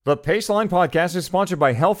The Paceline podcast is sponsored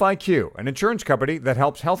by Health IQ, an insurance company that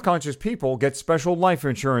helps health-conscious people get special life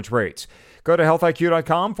insurance rates. Go to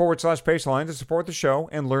healthiq.com/Paceline to support the show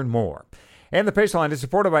and learn more. And the Paceline is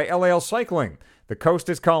supported by LAL Cycling. The coast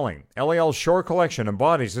is calling. LAL's shore collection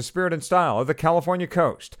embodies the spirit and style of the California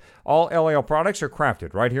coast. All LAL products are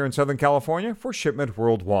crafted right here in Southern California for shipment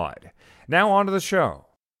worldwide. Now on to the show.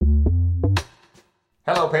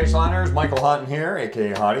 Hello, Paceliners. Michael Houghton here,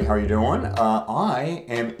 a.k.a. Hottie. How are you doing? I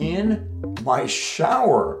am in my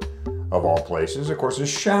shower, of all places. Of course, a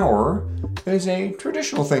shower is a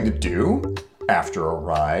traditional thing to do after a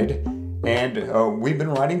ride. And we've been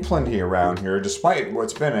riding plenty around here, despite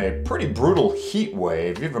what's been a pretty brutal heat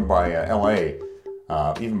wave, even by LA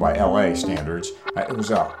standards. It was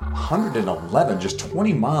 111, just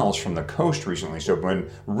 20 miles from the coast recently, so it's been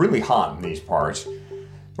really hot in these parts.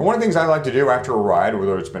 But one of the things I like to do after a ride,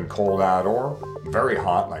 whether it's been cold out or very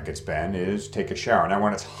hot like it's been, is take a shower. Now,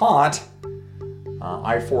 when it's hot,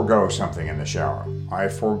 I forego something in the shower. I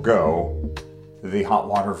forego the hot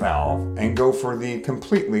water valve and go for the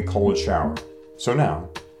completely cold shower. So now,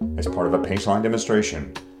 as part of a Paceline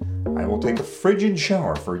demonstration, I will take a frigid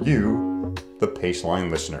shower for you, the Paceline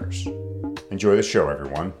listeners. Enjoy the show,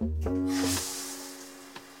 everyone.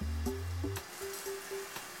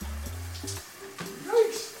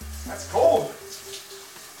 Yikes, that's cold.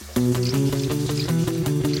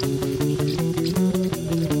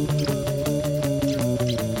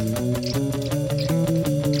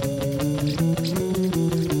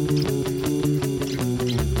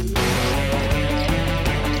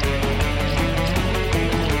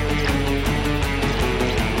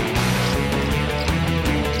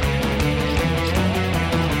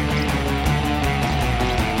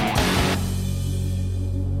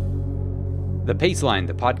 Paceline,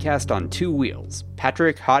 the podcast on two wheels.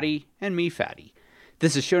 Patrick, Hottie, and me, Fatty.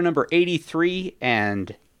 This is show number 83,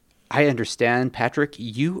 and I understand, Patrick,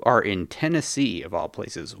 you are in Tennessee, of all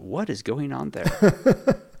places. What is going on there?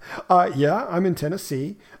 Yeah, I'm in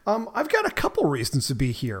Tennessee. I've got a couple reasons to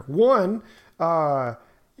be here. One,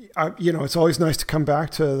 it's always nice to come back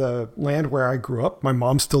to the land where I grew up. My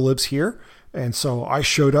mom still lives here, and so I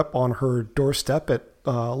showed up on her doorstep at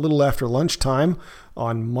a little after lunchtime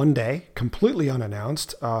on Monday, completely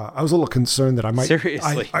unannounced. I was a little concerned that I might...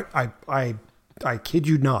 Seriously? I kid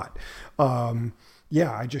you not.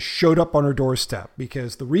 I just showed up on her doorstep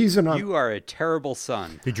because the reason You are a terrible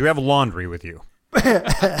son. Did you have laundry with you?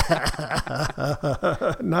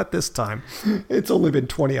 Not this time. It's only been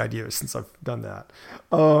 20 odd years since I've done that.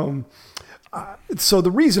 So the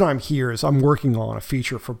reason I'm here is I'm working on a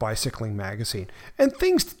feature for Bicycling Magazine, and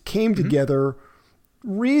things came together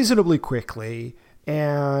reasonably quickly.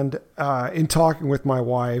 And in talking with my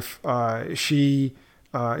wife, she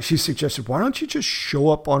suggested, why don't you just show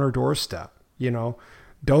up on her doorstep?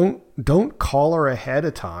 Don't call her ahead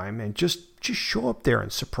of time and just show up there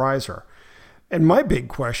and surprise her. And my big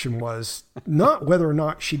question was not whether or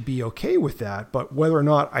not she'd be okay with that, but whether or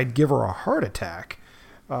not I'd give her a heart attack.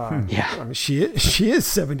 Yeah. I mean, she is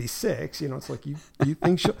 76. It's like you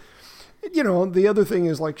think she'll. The other thing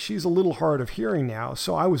is, like, she's a little hard of hearing now.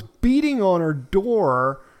 So I was beating on her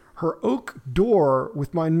door, her oak door,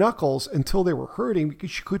 with my knuckles until they were hurting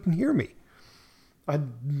because she couldn't hear me. I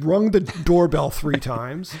rung the doorbell 3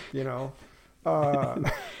 times,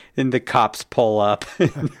 And the cops pull up.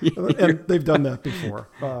 And they've done that before.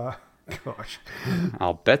 Gosh.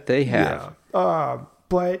 I'll bet they have. Yeah.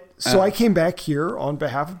 I came back here on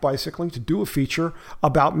behalf of bicycling to do a feature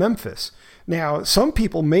about Memphis. Now, some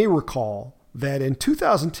people may recall that in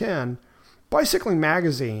 2010, Bicycling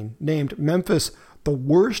Magazine named Memphis the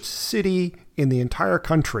worst city in the entire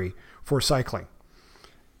country for cycling.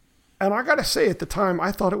 And I got to say, at the time,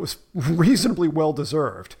 I thought it was reasonably well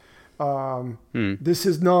deserved. This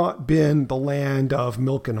has not been the land of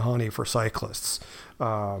milk and honey for cyclists.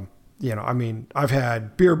 I've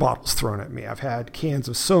had beer bottles thrown at me. I've had cans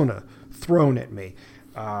of soda thrown at me.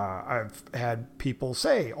 I've had people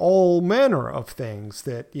say all manner of things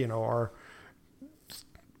that, we'll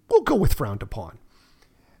go with frowned upon.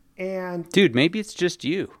 And dude, maybe it's just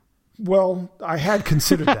you. Well, I had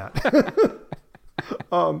considered that.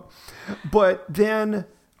 But then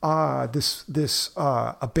this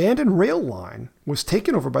abandoned rail line was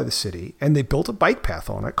taken over by the city, and they built a bike path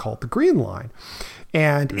on it called the Green Line.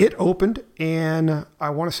 And it opened in, I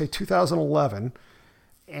want to say 2011.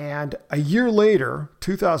 And a year later,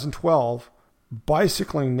 2012,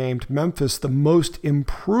 bicycling named Memphis the most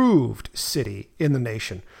improved city in the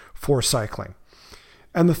nation for cycling.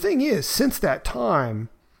 And the thing is, since that time,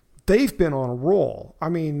 they've been on a roll. I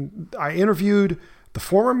mean, I interviewed the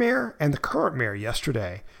former mayor and the current mayor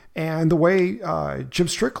yesterday, And the way Jim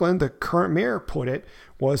Strickland, the current mayor, put it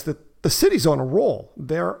was that the city's on a roll.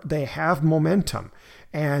 They have momentum,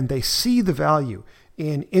 and they see the value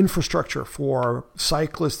in infrastructure for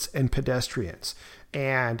cyclists and pedestrians.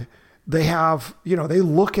 And they have, they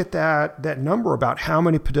look at that number about how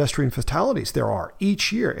many pedestrian fatalities there are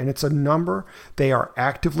each year, and it's a number they are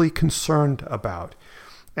actively concerned about.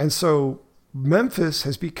 And so Memphis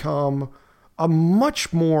has become a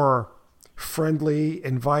much more friendly,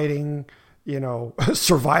 inviting,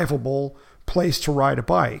 survivable place to ride a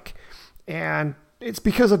bike. And it's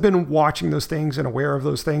because I've been watching those things and aware of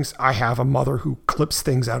those things. I have a mother who clips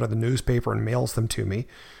things out of the newspaper and mails them to me.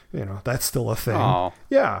 That's still a thing. Aww.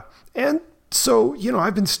 Yeah. And so,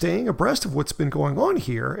 I've been staying abreast of what's been going on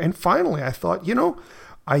here. And finally, I thought,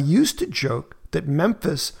 I used to joke that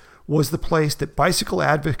Memphis was the place that bicycle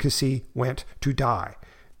advocacy went to die.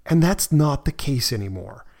 And that's not the case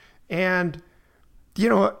anymore. And,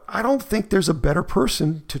 I don't think there's a better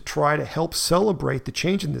person to try to help celebrate the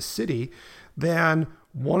change in the city than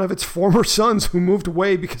one of its former sons who moved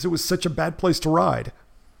away because it was such a bad place to ride.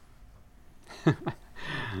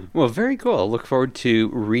 Well, very cool. I look forward to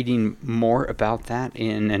reading more about that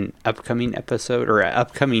in an upcoming episode or an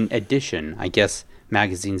upcoming edition. I guess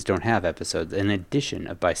magazines don't have episodes. An edition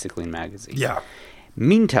of Bicycling Magazine. Yeah.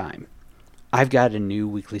 Meantime, I've got a new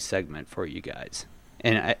weekly segment for you guys.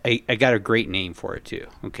 And I got a great name for it, too.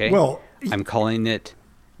 Okay? Well, I'm calling it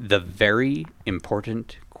The Very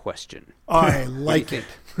Important Question. I like it.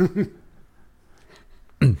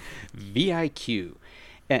 VIQ.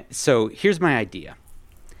 So here's my idea.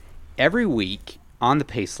 Every week on the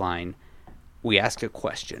Paceline, we ask a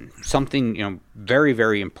question, something very,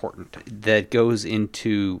 very important that goes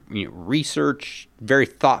into research, very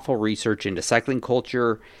thoughtful research into cycling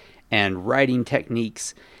culture and riding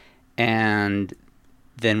techniques, and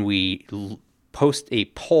then we post a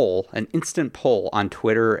poll, an instant poll on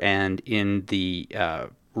Twitter and in the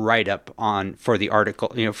write-up for the article,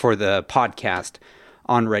 for the podcast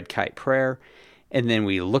on Red Kite Prayer. And then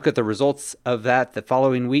we look at the results of that the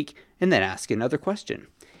following week and then ask another question.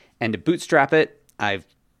 And to bootstrap it, I've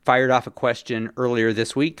fired off a question earlier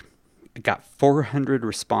this week. I got 400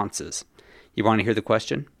 responses. You want to hear the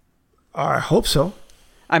question? I hope so.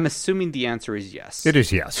 I'm assuming the answer is yes. It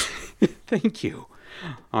is yes. Thank you.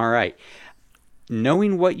 All right.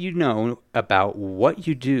 Knowing what you know about what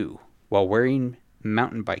you do while wearing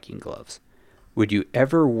mountain biking gloves, would you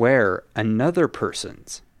ever wear another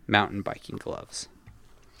person's mountain biking gloves?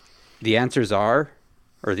 The answers are,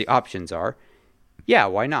 or the options are, yeah,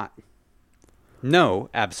 why not? No,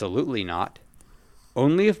 absolutely not.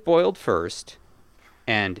 Only if boiled first,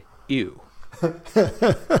 and ew.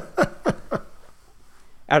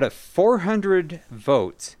 Out of 400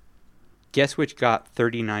 votes, guess which got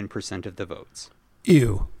 39% of the votes?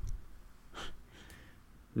 Ew.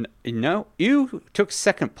 No, ew took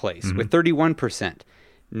second place with 31%.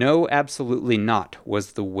 No, absolutely not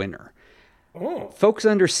was the winner. Oh. Folks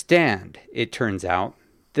understand, it turns out,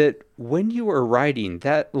 that when you are riding,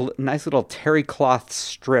 that nice little terry cloth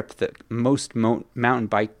strip that most mountain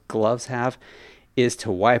bike gloves have is to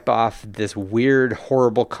wipe off this weird,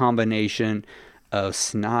 horrible combination of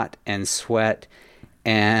snot and sweat.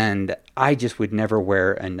 And I just would never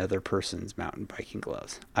wear another person's mountain biking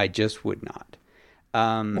gloves. I just would not.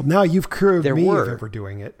 Well, now you've cured me of ever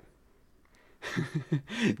doing it.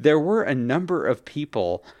 There were a number of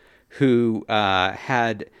people who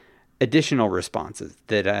had additional responses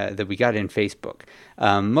that we got in Facebook.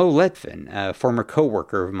 Mo Ledfin, a former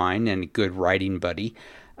coworker of mine and a good riding buddy,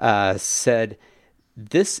 said,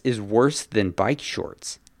 "This is worse than bike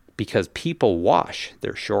shorts because people wash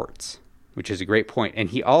their shorts," which is a great point. And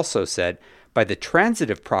he also said, by the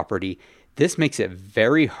transitive property, this makes it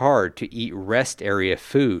very hard to eat rest area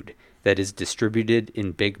food that is distributed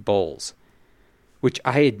in big bowls, which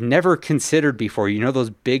I had never considered before. You know those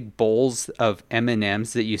big bowls of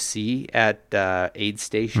M&Ms that you see at aid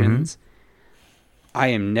stations? Mm-hmm. I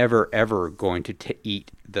am never, ever going to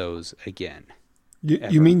eat those again.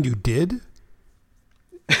 You mean you did?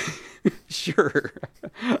 Sure,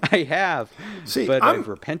 I have. See, but I've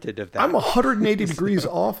repented of that. I'm 180 degrees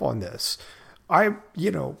off on this. I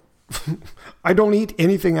don't eat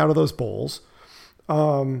anything out of those bowls.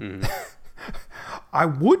 I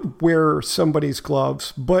would wear somebody's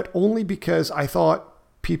gloves, but only because I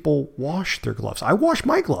thought people wash their gloves. I wash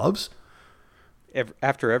my gloves.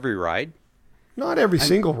 After every ride? Not every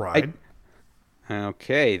single ride.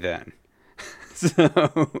 Okay, then.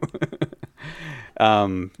 So,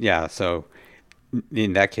 yeah, so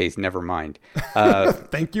in that case, never mind.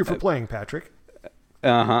 Thank you for playing, Patrick.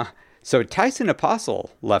 Uh-huh. So Tyson Apostle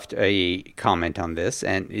left a comment on this,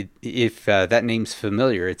 and if that name's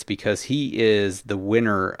familiar, it's because he is the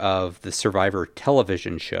winner of the Survivor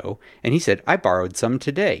television show, and he said, "I borrowed some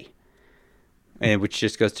today," and which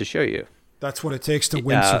just goes to show you. That's what it takes to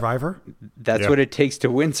win Survivor? That's what it takes to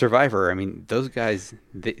win Survivor. I mean, those guys,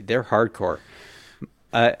 they're hardcore.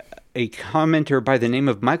 A commenter by the name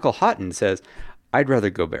of Michael Houghton says, "I'd rather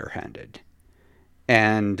go barehanded."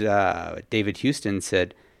 And David Houston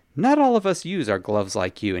said, "Not all of us use our gloves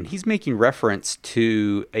like you." And he's making reference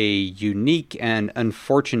to a unique and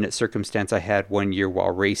unfortunate circumstance I had one year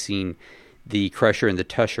while racing the Crusher and the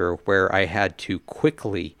Tusher, where I had to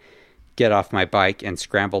quickly get off my bike and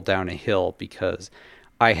scramble down a hill because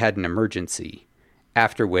I had an emergency,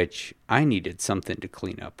 after which I needed something to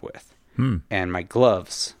clean up with. And my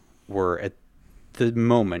gloves were, at the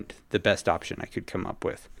moment, the best option I could come up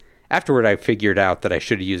with. Afterward, I figured out that I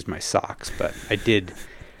should have used my socks, but I did.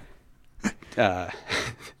 That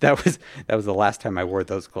was the last time I wore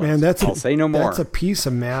those gloves. Man, I'll say no more. That's a piece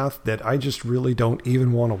of math that I just really don't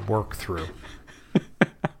even want to work through.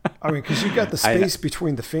 I mean, because you've got the space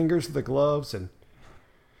between the fingers of the gloves and...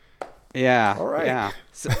 Yeah. All right. Yeah.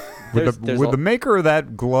 So would the maker of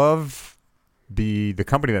that glove be, the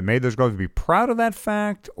company that made those gloves, be proud of that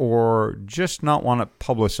fact or just not want it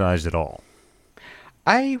publicized at all?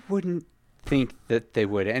 I wouldn't think that they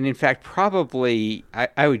would. And in fact, probably,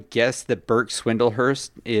 I would guess that Burke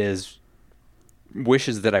Swindlehurst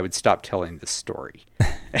wishes that I would stop telling this story.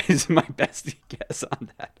 Is my best guess on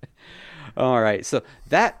that. All right. So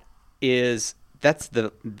that is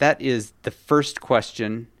the first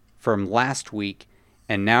question from last week.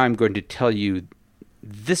 And now I'm going to tell you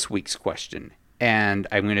this week's question. And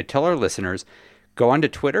I'm going to tell our listeners, go onto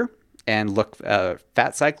Twitter and look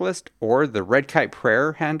Fat Cyclist or the Red Kite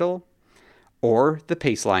Prayer handle or the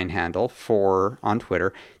Paceline handle on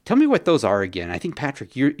Twitter. Tell me what those are again. I think,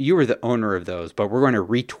 Patrick, you were the owner of those, but we're going to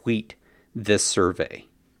retweet this survey.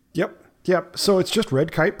 Yep. So it's just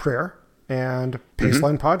Red Kite Prayer and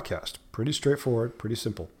Paceline Podcast. Pretty straightforward, pretty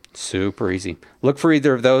simple. Super easy. Look for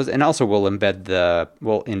either of those, and also we'll embed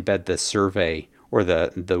the survey or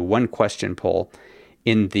the one question poll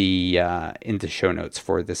in the show notes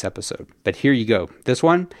for this episode. But here you go, this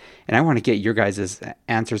one, and I want to get your guys'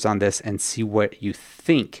 answers on this and see what you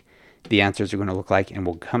think the answers are going to look like, and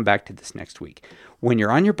we'll come back to this next week. When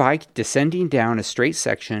you're on your bike descending down a straight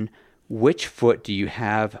section, which foot do you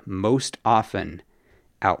have most often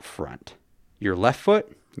out front? Your left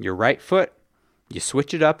foot, your right foot, you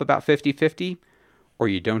switch it up about 50-50, or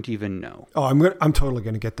you don't even know? Oh, I'm totally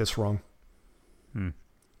going to get this wrong.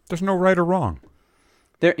 There's no right or wrong.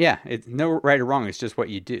 It's no right or wrong. It's just what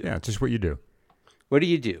you do. Yeah, it's just what you do. What do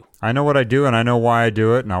you do? I know what I do, and I know why I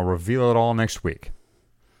do it, and I'll reveal it all next week.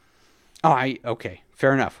 Okay,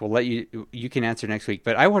 fair enough. We'll let you can answer next week.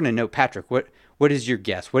 But I want to know, Patrick, what is your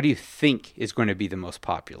guess? What do you think is going to be the most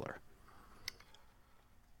popular?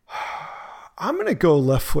 I'm going to go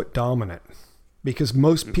left foot dominant because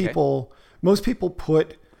most people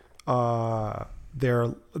put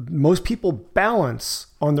most people balance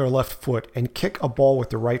on their left foot and kick a ball with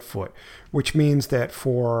their right foot, which means that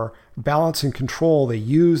for balance and control, they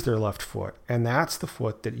use their left foot, and that's the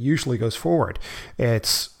foot that usually goes forward.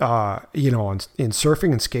 It's, in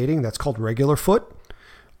surfing and skating, that's called regular foot.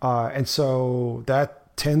 And so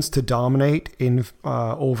that tends to dominate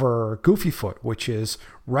over goofy foot, which is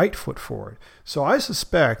right foot forward. So I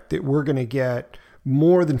suspect that we're going to get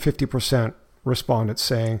more than 50% respondents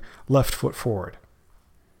saying left foot forward.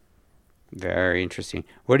 Very interesting.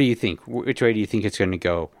 What do you think? Which way do you think it's going to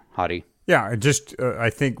go, Hottie? Yeah, I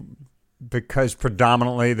think because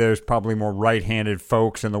predominantly there's probably more right-handed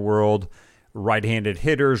folks in the world, right-handed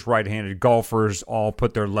hitters, right-handed golfers all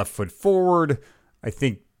put their left foot forward. I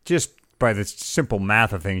think just by the simple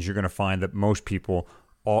math of things, you're going to find that most people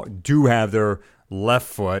do have their left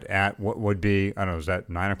foot at what would be, I don't know, is that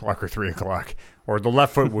 9 o'clock or 3 o'clock? Or the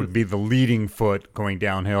left foot would be the leading foot going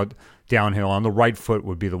downhill, and the right foot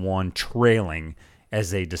would be the one trailing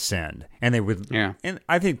as they descend. And they would, and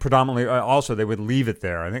I think predominantly also they would leave it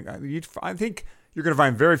there. I think you're going to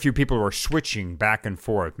find very few people who are switching back and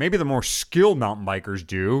forth. Maybe the more skilled mountain bikers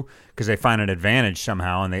do because they find an advantage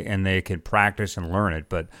somehow and they can practice and learn it.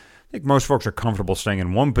 But I think most folks are comfortable staying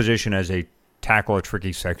in one position as they tackle a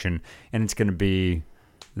tricky section, and it's going to be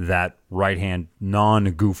that right-hand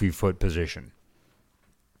non-goofy foot position.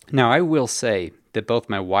 Now, I will say that both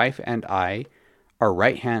my wife and I are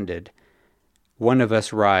right-handed. One of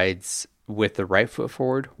us rides with the right foot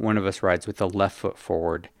forward. One of us rides with the left foot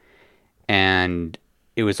forward. And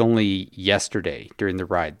it was only yesterday during the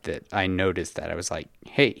ride that I noticed that. I was like,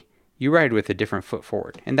 hey, you ride with a different foot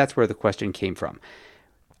forward. And that's where the question came from.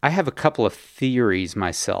 I have a couple of theories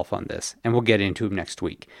myself on this, and we'll get into them next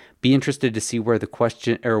week. Be interested to see where the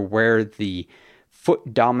question or where the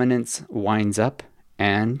foot dominance winds up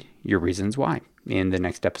and your reasons why in the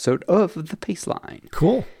next episode of The Paceline.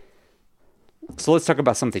 Cool. So let's talk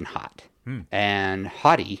about something hot. And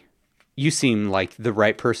Hottie, you seem like the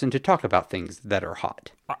right person to talk about things that are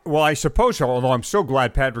hot. Well, I suppose so, although I'm so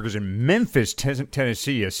glad Patrick is in Memphis,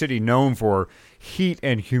 Tennessee, a city known for heat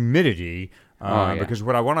and humidity. Because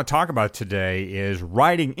what I want to talk about today is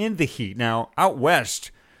riding in the heat. Now, out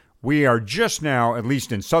west, we are just now, at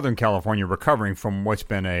least in Southern California, recovering from what's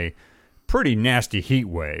been a pretty nasty heat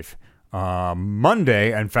wave.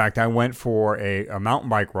 Monday, in fact, I went for a mountain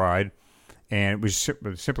bike ride, and it was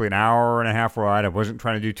simply an hour and a half ride. I wasn't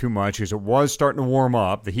trying to do too much because it was starting to warm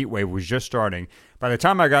up. The heat wave was just starting. By the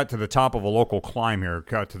time I got to the top of a local climb here,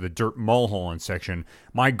 got to the dirt mulholland section,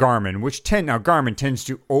 my Garmin, Garmin tends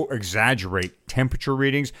to exaggerate temperature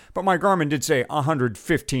readings, but my Garmin did say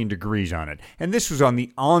 115 degrees on it. And this was on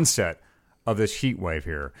the onset of this heat wave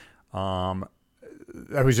here.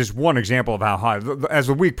 That was just one example of how hot. As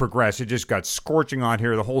the week progressed, it just got scorching hot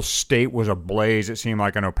here. The whole state was ablaze. It seemed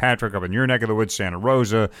like, I know, Patrick, up in your neck of the woods, Santa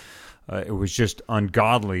Rosa, it was just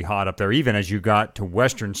ungodly hot up there. Even as you got to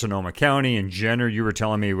western Sonoma County and Jenner, you were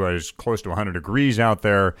telling me it was close to 100 degrees out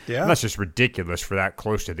there. Yeah. And that's just ridiculous for that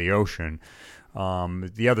close to the ocean.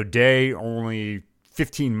 The other day, only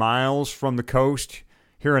 15 miles from the coast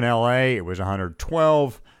here in L.A., it was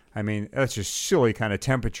 112. I mean, that's just silly kind of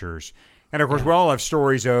temperatures. And, of course, we all have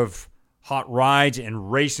stories of hot rides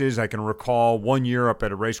and races. I can recall one year up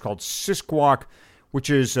at a race called Sisquoc, which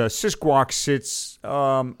is Sisquoc sits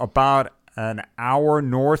about an hour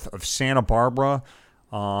north of Santa Barbara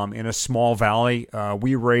in a small valley.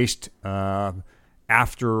 We raced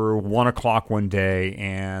after 1 o'clock one day,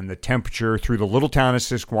 and the temperature through the little town of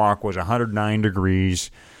Sisquoc was 109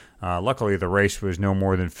 degrees. Luckily, the race was no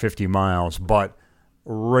more than 50 miles, but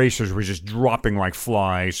racers were just dropping like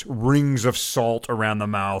flies. Rings of salt around the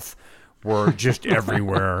mouth were just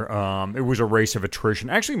everywhere. It was a race of attrition.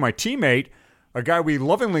 Actually, my teammate, a guy we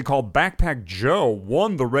lovingly call Backpack Joe,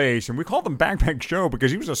 won the race, and we called him Backpack Joe because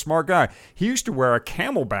he was a smart guy. He used to wear a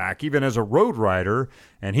camelback even as a road rider,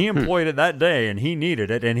 and he employed it that day, and he needed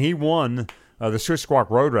it, and he won the Sisquoc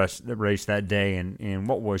road race that day in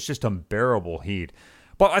what was just unbearable heat.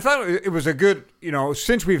 But I thought it was a good,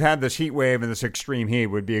 since we've had this heat wave and this extreme heat, it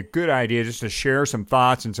would be a good idea just to share some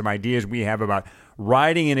thoughts and some ideas we have about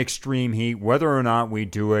riding in extreme heat, whether or not we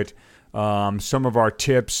do it, some of our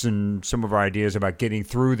tips and some of our ideas about getting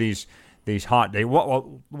through these hot days.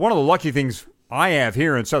 Well, one of the lucky things I have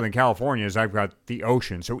here in Southern California is I've got the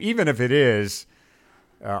ocean. So even if it is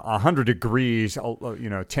 100 degrees,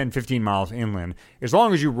 10, 15 miles inland, as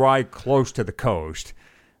long as you ride close to the coast,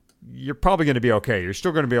 you're probably going to be okay. You're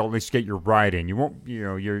still going to be able to at least get your ride in. You won't,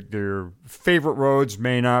 your favorite roads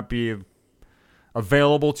may not be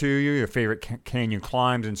available to you, your favorite canyon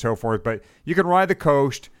climbs and so forth, but you can ride the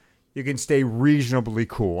coast. You can stay reasonably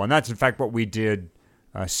cool. And that's, in fact, what we did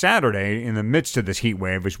Saturday in the midst of this heat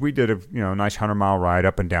wave, is we did a nice 100-mile ride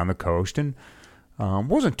up and down the coast, and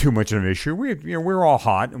wasn't too much of an issue. We were all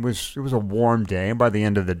hot. It was a warm day, and by the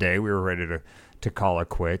end of the day, we were ready to call it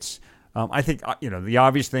quits. I think, the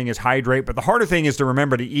obvious thing is hydrate, but the harder thing is to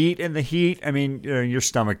remember to eat in the heat. I mean, your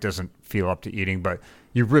stomach doesn't feel up to eating, but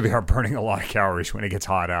you really are burning a lot of calories when it gets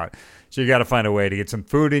hot out. So you got to find a way to get some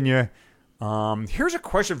food in you. Here's a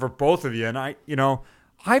question for both of you. And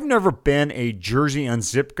I've never been a jersey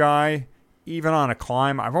unzip guy, even on a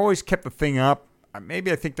climb. I've always kept the thing up.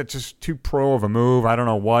 Maybe I think that's just too pro of a move. I don't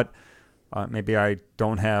know what. Maybe I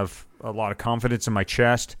don't have a lot of confidence in my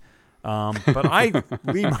chest. But I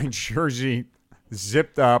leave my jersey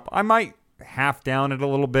zipped up. I might half down it a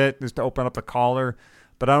little bit just to open up the collar,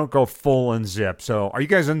 but I don't go full unzip. So are you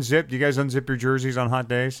guys unzipped? Do you guys unzip your jerseys on hot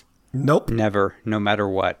days? Nope. Never, no matter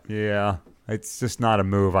what. Yeah, it's just not a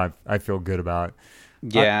move I feel good about.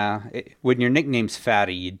 Yeah, when your nickname's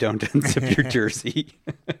Fatty, you don't unzip your jersey.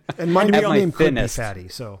 And my nickname could be Fatty,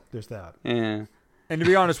 so there's that. Yeah. And to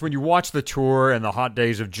be honest, when you watch the tour and the hot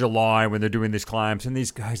days of July when they're doing these climbs and these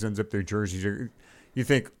guys unzip their jerseys, you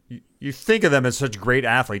think of them as such great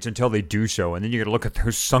athletes until they do so, and then you got to look at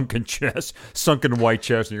those sunken white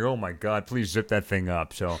chests, and you're, oh my God, please zip that thing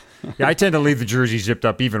up. So yeah, I tend to leave the jersey zipped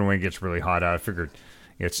up even when it gets really hot out. I figured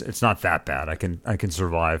it's not that bad. I can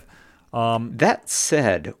survive. That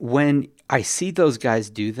said, when I see those guys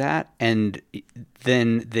do that, and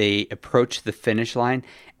then they approach the finish line,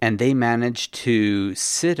 and they manage to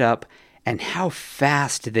sit up, and how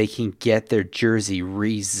fast they can get their jersey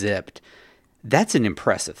re-zipped. that's an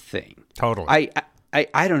impressive thing. Totally.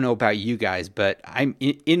 I don't know about you guys, but I'm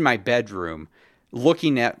in my bedroom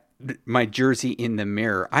looking at my jersey in the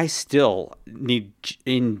mirror. I still need,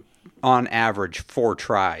 on average, 4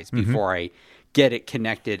 tries before I get it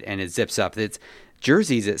connected and it zips up. It's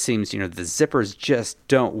jerseys, it seems, the zippers just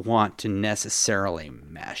don't want to necessarily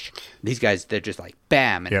mesh. These guys, they're just like,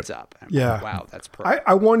 bam, and it's up. Yeah. Like, wow, that's perfect.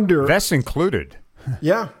 I wonder. Vests included.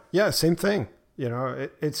 Yeah, same thing.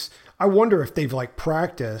 I wonder if they've like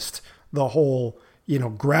practiced the whole,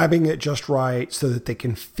 grabbing it just right so that they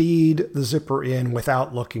can feed the zipper in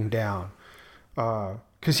without looking down.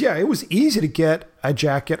 Because, it was easy to get a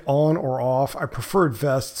jacket on or off. I preferred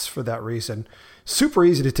vests for that reason. Super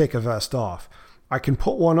easy to take a vest off. I can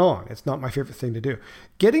put one on. It's not my favorite thing to do.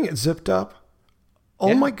 Getting it zipped up,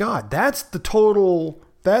 oh my God, that's the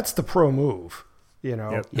pro move,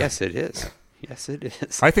 Yep. Yes, it is. Yes, it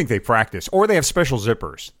is. I think they practice. Or they have special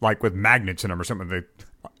zippers, like with magnets in them or something that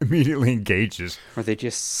immediately engages. Or they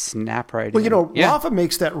just snap right in. Well, Rafa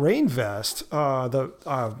makes that rain vest,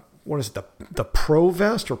 what is it, the Pro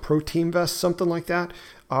Vest or Pro Team Vest, something like that.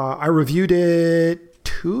 I reviewed it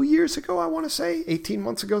 2 years ago, I want to say, 18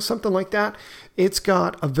 months ago, something like that. It's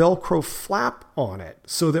got a Velcro flap on it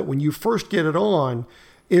so that when you first get it on,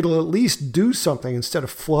 it'll at least do something instead of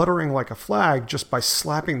fluttering like a flag just by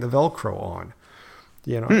slapping the Velcro on.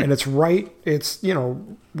 And it's right just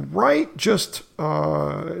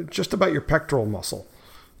about your pectoral muscle,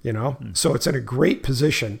 So it's in a great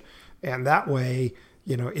position. And that way,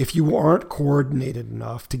 if you aren't coordinated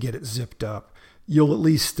enough to get it zipped up, you'll at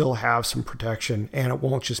least still have some protection and it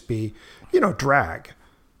won't just be, drag.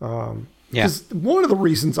 Because one of the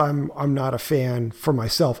reasons I'm not a fan for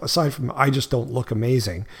myself, aside from I just don't look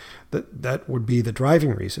amazing, that would be the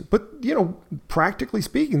driving reason. But, practically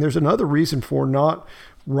speaking, there's another reason for not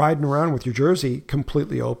riding around with your jersey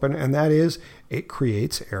completely open, and that is it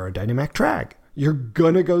creates aerodynamic drag. You're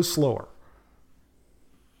going to go slower.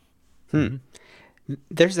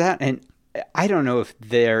 There's that, and I don't know if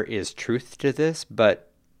there is truth to this, but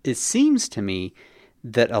it seems to me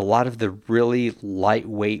that a lot of the really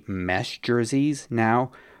lightweight mesh jerseys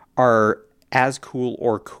now are as cool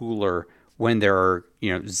or cooler when they're,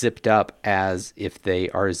 zipped up as if they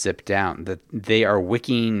are zipped down. That they are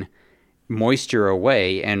wicking moisture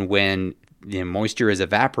away, and when the moisture is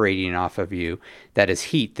evaporating off of you, that is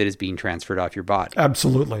heat that is being transferred off your body.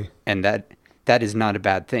 Absolutely. And that is not a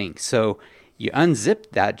bad thing. So you unzip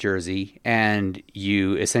that jersey and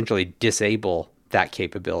you essentially disable that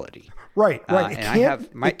capability. Right. And I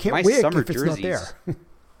have my summer jerseys. Not there.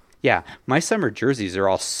 Yeah, my summer jerseys are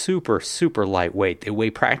all super, super lightweight. They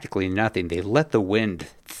weigh practically nothing. They let the wind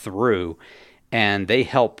through, and they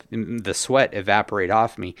help the sweat evaporate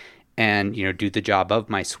off me and, do the job of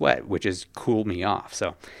my sweat, which is cool me off.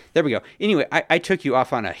 So there we go. Anyway, I took you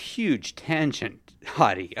off on a huge tangent,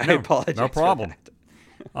 Hottie. I apologize. No problem. For that.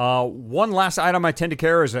 One last item I tend to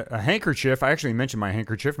carry is a handkerchief. I actually mentioned my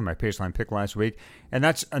handkerchief in my Paceline pick last week. And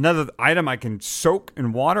that's another item I can soak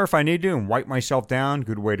in water if I need to and wipe myself down.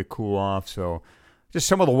 Good way to cool off. So just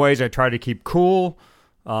some of the ways I try to keep cool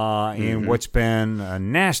in what's been a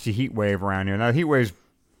nasty heat wave around here. Now, the heat wave's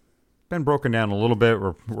been broken down a little bit.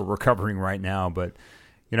 We're recovering right now. But,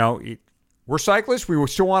 we're cyclists. We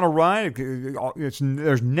still want to ride.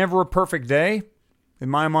 There's never a perfect day. In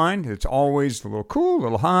my mind, it's always a little cool, a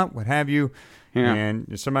little hot, what have you. Yeah.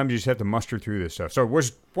 And sometimes you just have to muster through this stuff. So I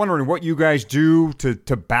was wondering what you guys do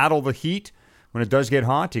to battle the heat when it does get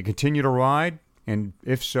hot. Do you continue to ride? And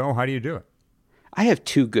if so, how do you do it? I have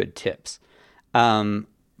 2 good tips.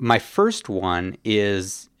 My first one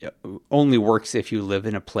is only works if you live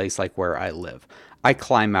in a place like where I live. I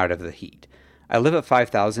climb out of the heat. I live at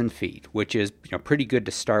 5,000 feet, which is pretty good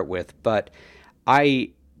to start with, but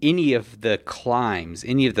any of the climbs,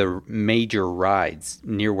 any of the major rides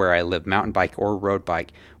near where I live, mountain bike or road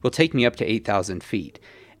bike, will take me up to 8,000 feet.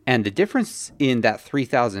 And the difference in that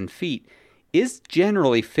 3,000 feet is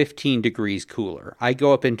generally 15 degrees cooler. I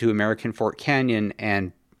go up into American Fork Canyon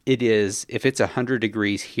and it is, if it's 100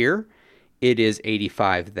 degrees here, it is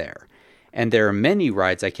 85 there. And there are many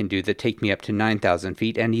rides I can do that take me up to 9,000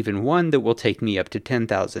 feet and even one that will take me up to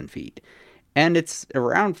 10,000 feet. And it's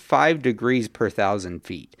around 5 degrees per 1,000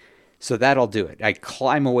 feet. So that'll do it. I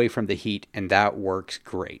climb away from the heat, and that works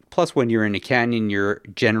great. Plus, when you're in a canyon, you're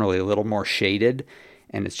generally a little more shaded,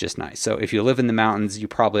 and it's just nice. So if you live in the mountains, you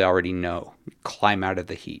probably already know. Climb out of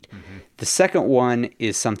the heat. Mm-hmm. The second one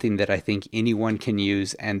is something that I think anyone can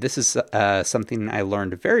use, and this is something I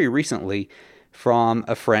learned very recently from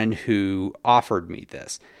a friend who offered me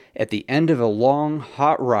this. At the end of a long,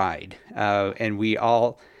 hot ride, and we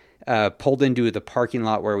all... pulled into the parking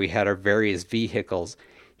lot where we had our various vehicles.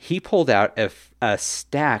 He pulled out a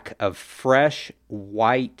stack of fresh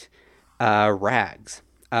white rags.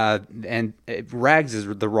 And rags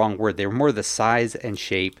is the wrong word. They're more the size and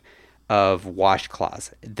shape of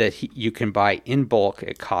washcloths that you can buy in bulk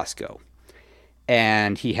at Costco.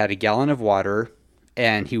 And he had a gallon of water,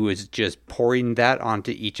 and he was just pouring that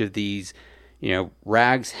onto each of these,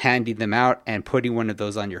 rags, handing them out, and putting one of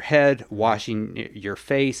those on your head, washing your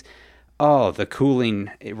face. Oh, the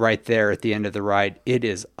cooling right there at the end of the ride, it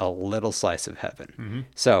is a little slice of heaven. Mm-hmm.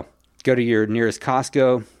 So go to your nearest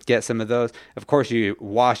Costco, get some of those. Of course, you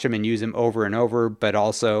wash them and use them over and over, but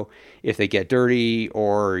also if they get dirty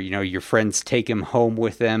or, your friends take them home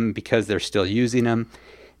with them because they're still using them,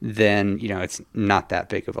 then, it's not that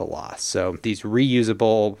big of a loss. So these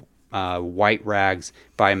reusable white rags,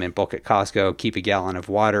 buy them in bulk at Costco, keep a gallon of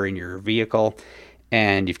water in your vehicle,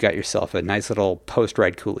 and you've got yourself a nice little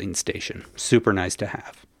post-ride cooling station. Super nice to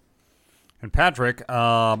have. And Patrick,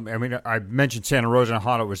 I mentioned Santa Rosa and how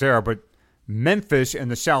hot it was there, but Memphis in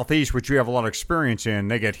the southeast, which you have a lot of experience in,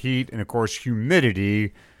 they get heat and, of course,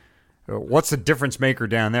 humidity. What's the difference maker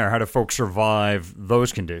down there? How do folks survive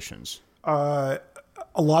those conditions? A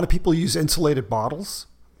lot of people use insulated bottles.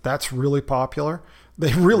 That's really popular.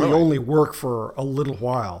 They really only work for a little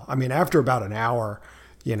while. I mean, after about an hour,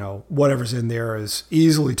 whatever's in there is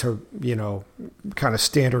easily to, kind of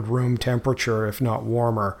standard room temperature, if not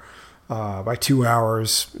warmer. By 2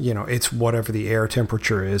 hours, it's whatever the air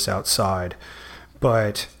temperature is outside.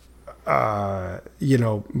 But,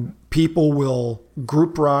 people will,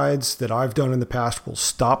 group rides that I've done in the past will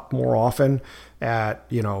stop more often at,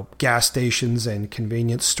 gas stations and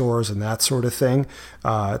convenience stores and that sort of thing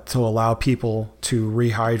to allow people to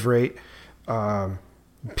rehydrate.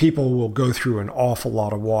 People will go through an awful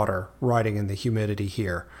lot of water riding in the humidity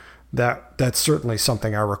here. That's certainly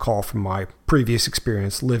something I recall from my previous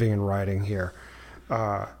experience living and riding here.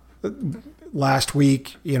 Last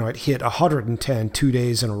week, it hit 110 2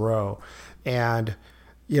 days in a row. And,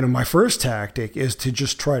 my first tactic is to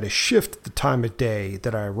just try to shift the time of day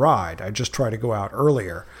that I ride. I just try to go out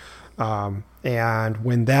earlier. And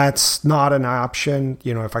when that's not an option,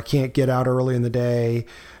 if I can't get out early in the day,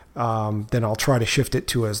 then I'll try to shift it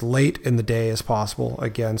to as late in the day as possible,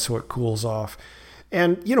 again, so it cools off.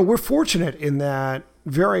 And, we're fortunate in that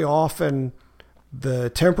very often the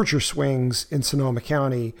temperature swings in Sonoma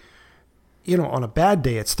County, on a bad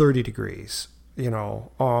day, it's 30 degrees,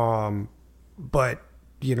 but,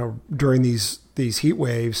 during these heat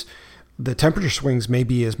waves, the temperature swings may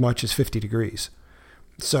be as much as 50 degrees.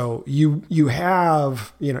 So you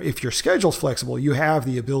have, if your schedule's flexible, you have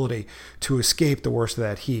the ability to escape the worst of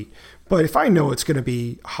that heat. But if I know it's going to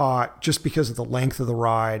be hot just because of the length of the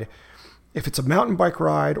ride, if it's a mountain bike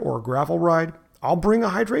ride or a gravel ride, I'll bring a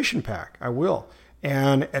hydration pack. I will.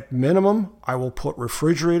 And at minimum, I will put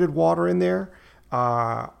refrigerated water in there,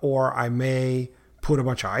 or I may put a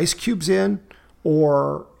bunch of ice cubes in,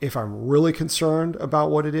 or if I'm really concerned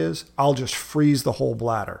about what it is, I'll just freeze the whole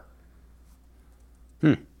bladder.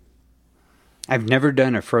 I've never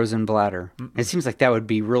done a frozen bladder. It seems like that would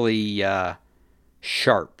be really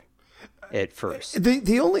sharp at first.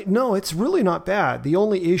 It's really not bad. The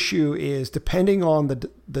only issue is depending on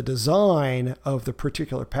the design of the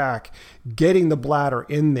particular pack, getting the bladder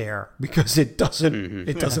in there because it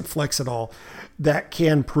doesn't flex at all. That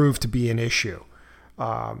can prove to be an issue.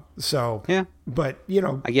 But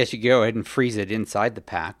I guess you go ahead and freeze it inside the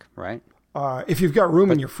pack, right? If you've got room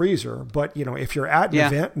in your freezer, but if you're at an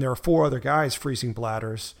event and there are 4 other guys freezing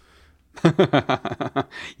bladders.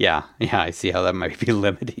 Yeah, I see how that might be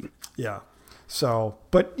limiting. Yeah. So,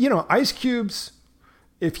 but ice cubes,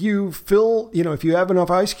 if you have enough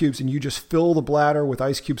ice cubes and you just fill the bladder with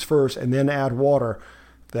ice cubes first and then add water,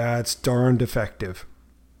 that's darned effective.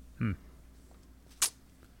 Yeah.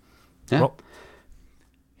 Well,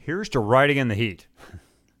 here's to riding in the heat.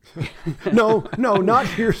 No, not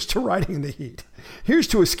here's to riding in the heat. Here's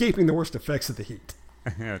to escaping the worst effects of the heat.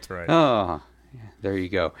 That's right. Oh, there you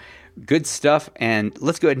go. Good stuff. And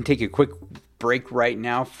let's go ahead and take a quick break right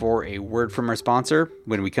now for a word from our sponsor.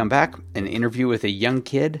 When we come back, an interview with a young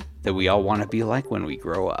kid that we all want to be like when we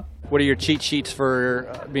grow up. What are your cheat sheets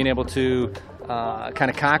for being able to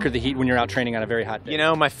kind of conquer the heat when you're out training on a very hot day?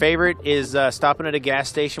 My favorite is stopping at a gas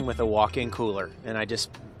station with a walk-in cooler. And I just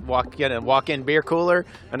get a walk-in beer cooler,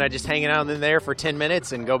 and I just hang it out in there for 10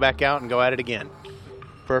 minutes and go back out and go at it again.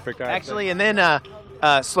 Perfect. Actually, and then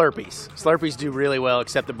Slurpees. Slurpees do really well,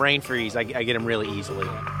 except the brain freeze. I get them really easily.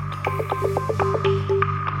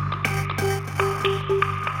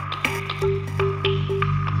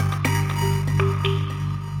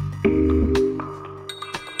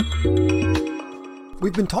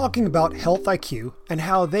 We've been talking about Health IQ and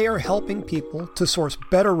how they are helping people to source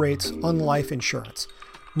better rates on life insurance.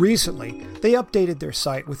 Recently, they updated their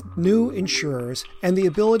site with new insurers and the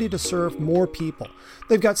ability to serve more people.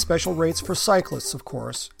 They've got special rates for cyclists, of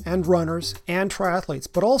course, and runners and triathletes,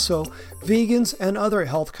 but also vegans and other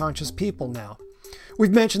health-conscious people now. We've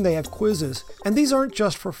mentioned they have quizzes, and these aren't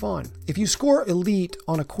just for fun. If you score elite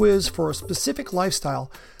on a quiz for a specific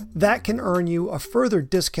lifestyle, that can earn you a further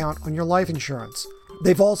discount on your life insurance.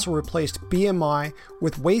 They've also replaced BMI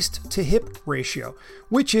with waist-to-hip ratio,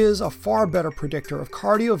 which is a far better predictor of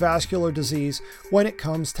cardiovascular disease when it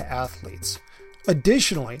comes to athletes.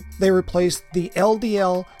 Additionally, they replaced the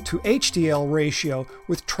LDL to HDL ratio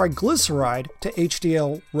with triglyceride to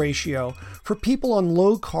HDL ratio for people on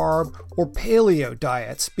low-carb or paleo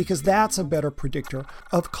diets because that's a better predictor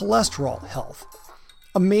of cholesterol health.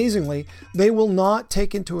 Amazingly, they will not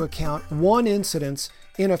take into account one incidence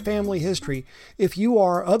in a family history if you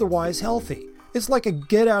are otherwise healthy. It's like a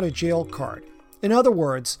get-out-of-jail card. In other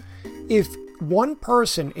words, if one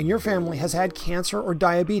person in your family has had cancer or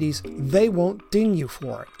diabetes, they won't ding you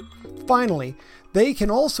for it. Finally, they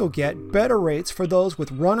can also get better rates for those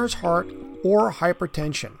with runner's heart or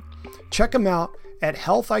hypertension. Check them out at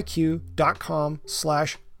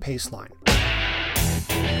healthiq.com/paceline.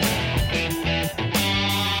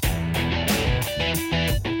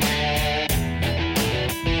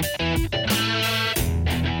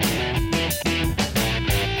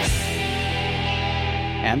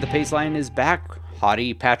 And the Paceline is back.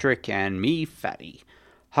 Hottie, Patrick, and me, Fatty.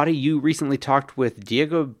 Hottie, you recently talked with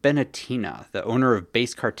Diego Benatina, the owner of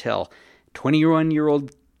Base Cartel,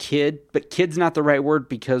 21-year-old kid, but kid's not the right word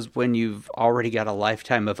because when you've already got a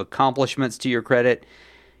lifetime of accomplishments to your credit,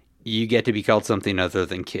 you get to be called something other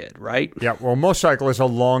than kid, right? Yeah, well, most cyclists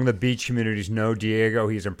along the beach communities know Diego.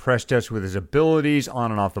 He's impressed us with his abilities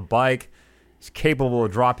on and off the bike. He's capable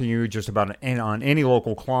of dropping you just about on any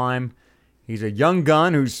local climb. He's a young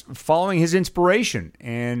gun who's following his inspiration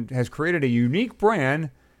and has created a unique brand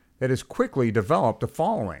that has quickly developed a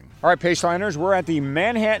following. All right, Paceliners, we're at the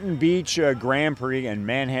Manhattan Beach Grand Prix in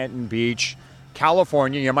Manhattan Beach,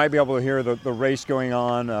 California. You might be able to hear the race going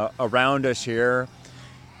on around us here.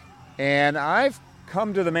 And I've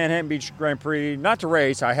come to the Manhattan Beach Grand Prix, not to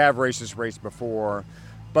race, I have raced this race before,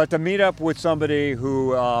 but to meet up with somebody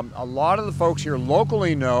who a lot of the folks here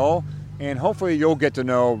locally know, and hopefully you'll get to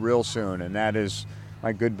know real soon, and that is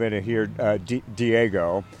my good bit of here,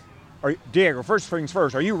 Diego. Diego, first things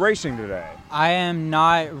first, are you racing today? I am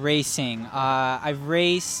not racing. I've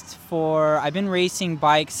been racing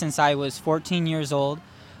bikes since I was 14 years old,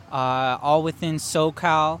 all within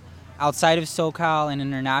SoCal, outside of SoCal and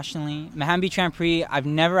internationally. Manhattan Beach Grand Prix, I've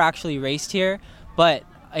never actually raced here, but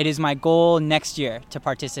it is my goal next year to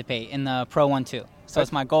participate in the Pro 1-2. So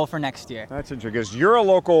it's my goal for next year. That's interesting because you're a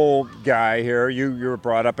local guy here. You were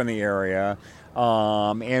brought up in the area.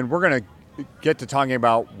 And we're going to get to talking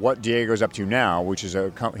about what Diego's up to now, which is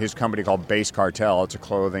his company called Base Cartel. It's a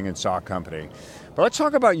clothing and sock company. But let's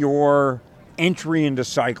talk about your entry into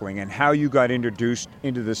cycling and how you got introduced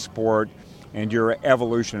into the sport and your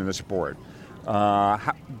evolution in the sport.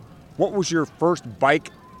 What was your first bike,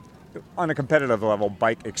 on a competitive level,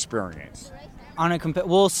 bike experience?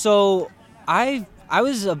 I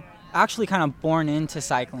was actually kind of born into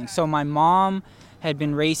cycling. So my mom had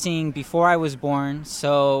been racing before I was born.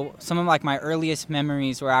 So some of my earliest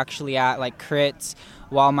memories were actually at crits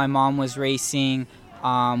while my mom was racing,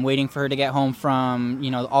 waiting for her to get home from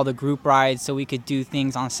all the group rides so we could do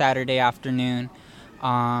things on Saturday afternoon.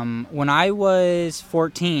 When I was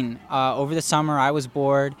 14, over the summer I was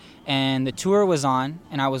bored and the tour was on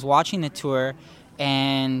and I was watching the tour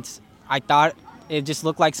and I thought it just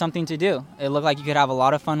looked like something to do. It looked like you could have a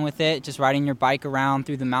lot of fun with it, just riding your bike around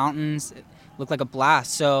through the mountains. It looked like a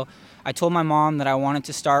blast. So I told my mom that I wanted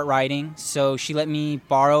to start riding, so she let me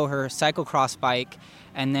borrow her cyclocross bike.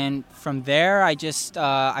 And then from there, I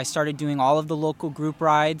started doing all of the local group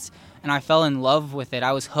rides, and I fell in love with it.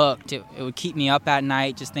 I was hooked. It would keep me up at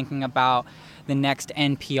night just thinking about the next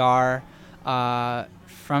NPR.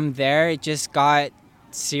 From there, it just got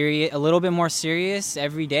a little bit more serious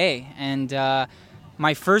every day. And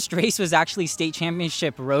my first race was actually state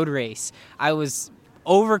championship road race. I was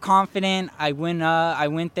overconfident. I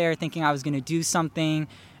went there thinking I was going to do something,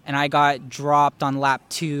 and I got dropped on lap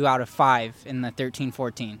 2 out of 5 in the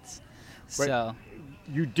 13-14s. So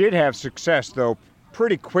you did have success though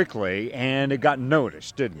pretty quickly, and it got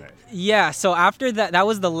noticed, didn't it? Yeah, so after that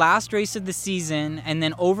was the last race of the season, and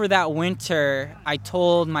then over that winter, I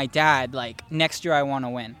told my dad, next year I want to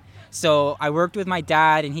win. So I worked with my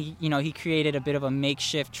dad, and he created a bit of a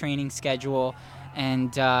makeshift training schedule.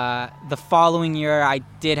 And the following year, I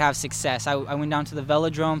did have success. I went down to the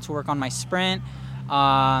velodrome to work on my sprint,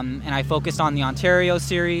 and I focused on the Ontario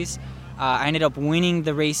series. I ended up winning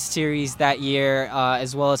the race series that year,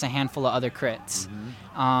 as well as a handful of other crits.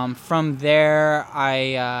 From there,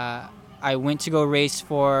 I went to go race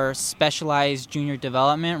for Specialized Junior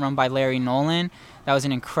Development run by Larry Nolan. That was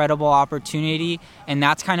an incredible opportunity, and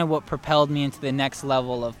that's kind of what propelled me into the next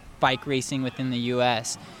level of bike racing within the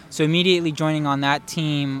U.S. So immediately joining on that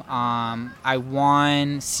team, I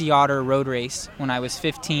won Sea Otter Road Race when I was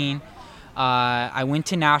 15. I went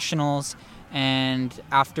to nationals, and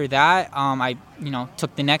after that, I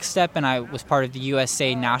took the next step, and I was part of the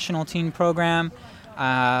USA National Team program.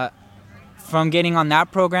 From getting on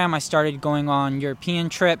that program, I started going on European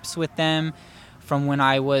trips with them. From when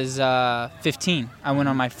I was 15, I went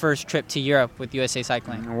on my first trip to Europe with USA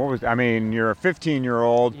Cycling. You're a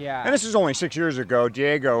 15-year-old, and this is only 6 years ago.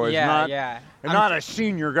 Diego is not a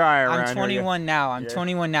senior guy around here. I'm 21 now.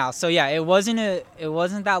 21 now. So yeah, it wasn't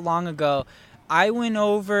that long ago. I went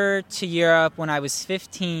over to Europe when I was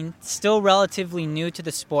 15, still relatively new to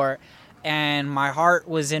the sport, and my heart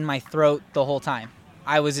was in my throat the whole time.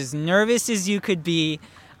 I was as nervous as you could be.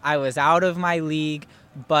 I was out of my league,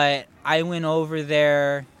 but I went over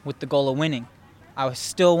there with the goal of winning. I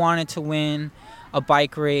still wanted to win a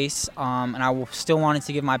bike race, and I still wanted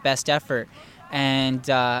to give my best effort. And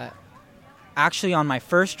actually, on my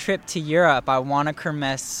first trip to Europe, I won a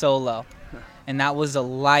Kermesse solo. And that was a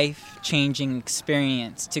life-changing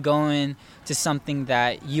experience to go into something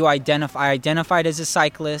that I identified as a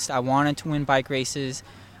cyclist. I wanted to win bike races.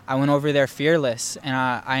 I went over there fearless, and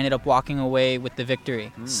I ended up walking away with the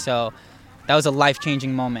victory. So that was a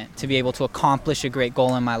life-changing moment to be able to accomplish a great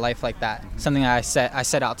goal in my life like that, something I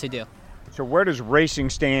set out to do. So where does racing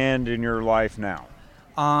stand in your life now?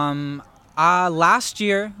 Last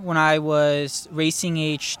year, when I was racing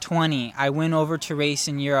age 20, I went over to race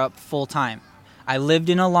in Europe full-time. I lived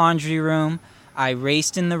in a laundry room. I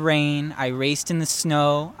raced in the rain. I raced in the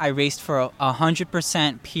snow. I raced for a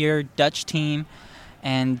 100% pure Dutch team.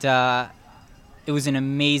 And it was an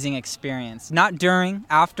amazing experience. Not during,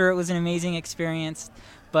 after it was an amazing experience.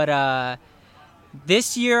 But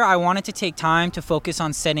this year I wanted to take time to focus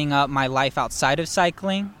on setting up my life outside of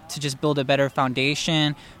cycling, to just build a better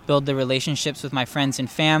foundation, build the relationships with my friends and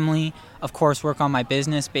family, of course work on my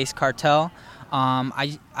business, Base Cartel.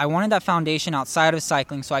 I wanted that foundation outside of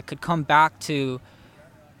cycling so I could come back to,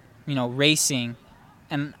 racing,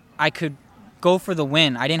 and I could go for the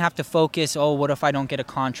win. I didn't have to focus, what if I don't get a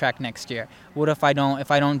contract next year? What if I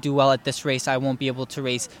don't do well at this race, I won't be able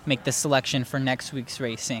to make the selection for next week's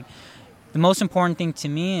racing. The most important thing to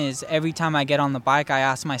me is every time I get on the bike, I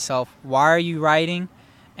ask myself, why are you riding?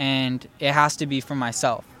 And it has to be for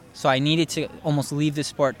myself. So I needed to almost leave the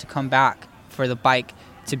sport to come back for the bike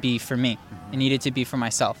to be for me. It needed to be for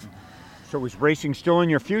myself. So is racing still in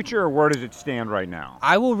your future, or where does it stand right now?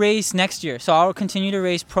 I will race next year. So I'll continue to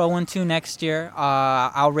race Pro 1-2 next year.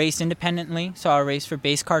 I'll race independently. So I'll race for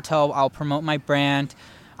Base Cartel. I'll promote my brand.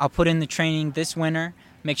 I'll put in the training this winter.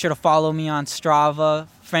 Make sure to follow me on Strava.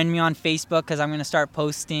 Friend me on Facebook, because I'm going to start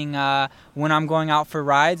posting when I'm going out for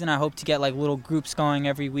rides. And I hope to get little groups going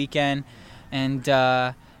every weekend. And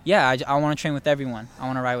I want to train with everyone. I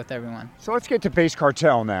want to ride with everyone. So let's get to Base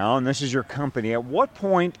Cartel now, and this is your company. At what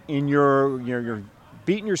point in you're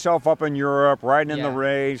beating yourself up in Europe, riding in the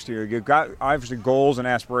race, you've got obviously goals and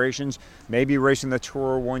aspirations, maybe racing the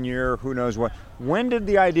Tour one year, who knows what. When did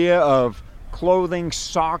the idea of clothing,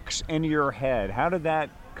 socks into your head? How did that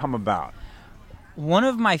come about? One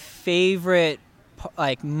of my favorite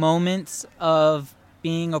moments of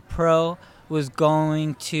being a pro was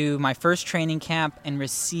going to my first training camp and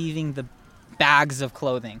receiving the bags of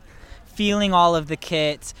clothing, feeling all of the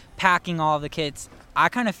kits, packing all of the kits. I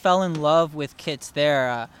kind of fell in love with kits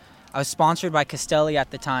there. I was sponsored by Castelli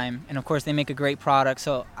at the time, and of course they make a great product.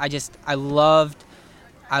 So I loved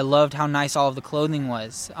how nice all of the clothing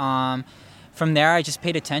was. From there, I just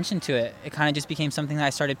paid attention to it. It kind of just became something that I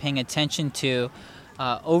started paying attention to.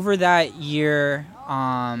 Over that year,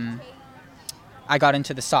 I got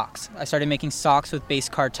into the socks. I started making socks with Base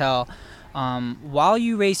Cartel. While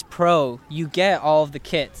you race pro, you get all of the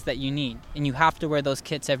kits that you need, and you have to wear those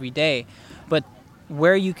kits every day. But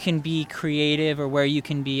where you can be creative or where you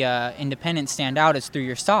can be independent, stand out, is through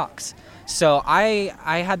your socks. So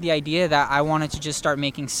I had the idea that I wanted to just start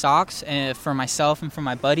making socks for myself and for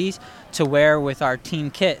my buddies to wear with our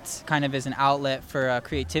team kits, kind of as an outlet for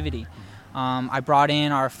creativity. I brought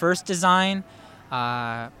in our first design.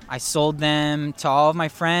 I sold them to all of my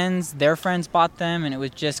friends. Their friends bought them, and it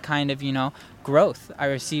was just kind of, growth. I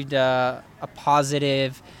received it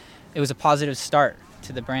was a positive start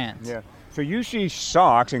to the brand. Yeah. So you see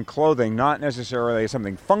socks and clothing not necessarily as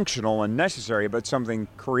something functional and necessary, but something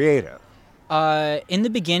creative. In the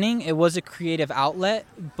beginning, it was a creative outlet,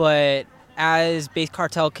 but as Base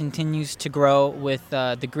Cartel continues to grow with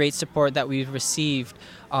the great support that we've received,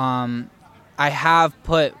 I have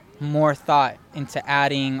put more thought into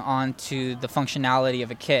adding on to the functionality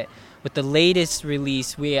of a kit. With the latest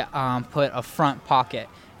release, we put a front pocket,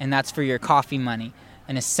 and that's for your coffee money,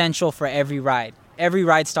 an essential for every ride. Every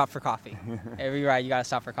ride, stop for coffee. Every ride, you got to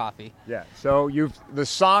stop for coffee. Yeah. So the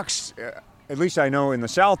socks, at least I know in the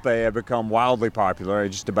South Bay, have become wildly popular.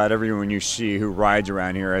 Just about everyone you see who rides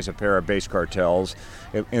around here has a pair of Base Cartels,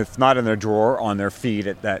 if not in their drawer, on their feet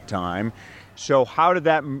at that time. So how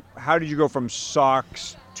did you go from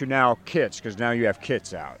socks to now kits? Because now you have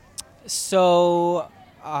kits out. So,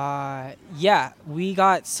 we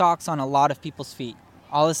got socks on a lot of people's feet.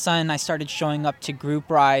 All of a sudden, I started showing up to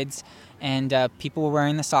group rides, and people were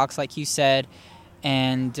wearing the socks, like you said.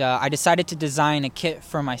 And I decided to design a kit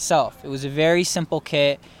for myself. It was a very simple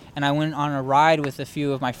kit, and I went on a ride with a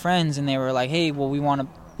few of my friends, and they were like, "Hey, well, we want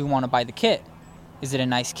to buy the kit. Is it a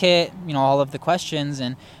nice kit?" All of the questions,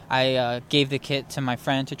 and I gave the kit to my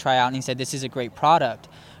friend to try out, and he said, "This is a great product."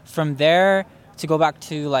 From there, to go back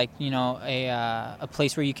to a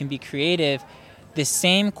place where you can be creative, the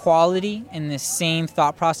same quality and the same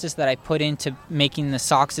thought process that I put into making the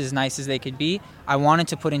socks as nice as they could be, I wanted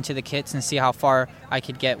to put into the kits and see how far I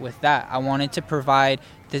could get with that. I wanted to provide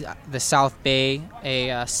the South Bay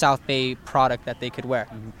a South Bay product that they could wear.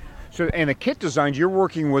 Mm-hmm. So, and the kit designs, you're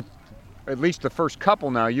working with, at least the first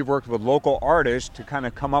couple now, you've worked with local artists to kind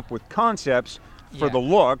of come up with concepts for the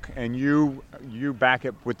look, and you back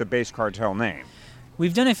it with the Base Cartel name.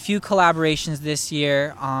 We've done a few collaborations this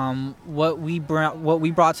year. What we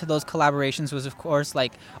brought to those collaborations was, of course,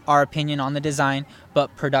 our opinion on the design,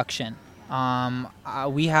 but production.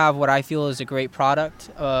 We have what I feel is a great product.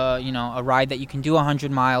 A ride that you can do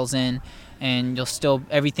 100 miles in, and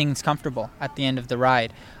everything's comfortable at the end of the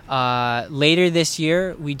ride. Later this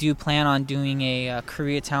year, we do plan on doing a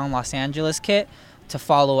Koreatown Los Angeles kit to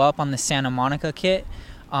follow up on the Santa Monica kit.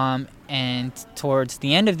 And towards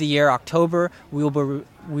the end of the year, October, we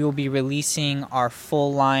will be releasing our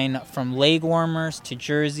full line from leg warmers to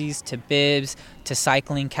jerseys to bibs to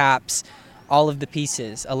cycling caps, all of the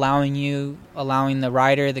pieces, allowing the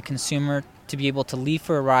rider, the consumer, to be able to leave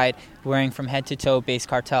for a ride wearing from head to toe Base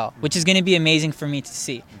Cartel, which is going to be amazing for me to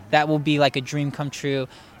see. That will be like a dream come true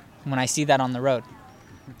when I see that on the road.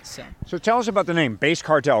 So tell us about the name, Base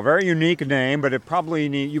Cartel. Very unique name, but you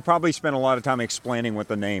probably spent a lot of time explaining what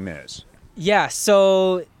the name is. Yeah,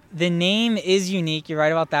 so the name is unique. You're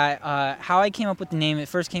right about that. How I came up with the name, it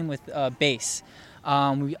first came with base.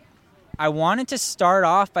 I wanted to start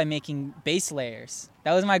off by making base layers.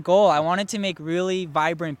 That was my goal. I wanted to make really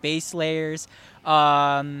vibrant base layers.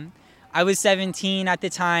 I was 17 at the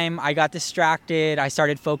time. I got distracted. I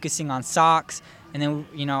started focusing on socks. And then,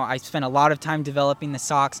 I spent a lot of time developing the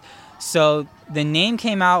socks. So the name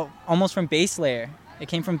came out almost from base layer. It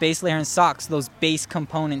came from base layer and socks, those base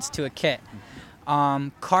components to a kit.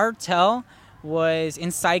 Cartel was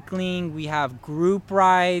in cycling. We have group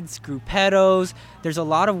rides, groupetos. There's a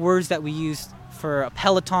lot of words that we use for a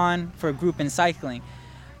peloton, for a group in cycling.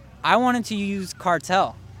 I wanted to use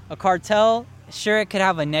cartel. A cartel, sure, it could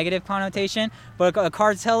have a negative connotation, but a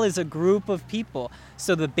cartel is a group of people.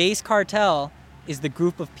 So the Base Cartel is the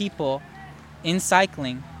group of people in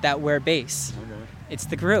cycling that wear base. Okay. It's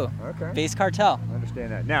the crew. Okay. Base Cartel. I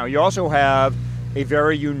understand that. Now, you also have a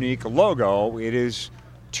very unique logo. It is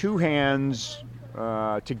two hands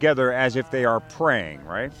together as if they are praying,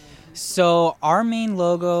 right? So our main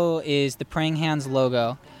logo is the Praying Hands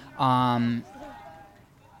logo.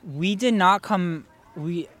 We did not come...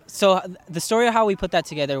 So the story of how we put that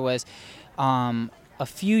together was... a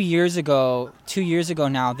few years ago, 2 years ago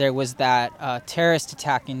now, there was that terrorist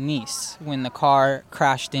attack in Nice when the car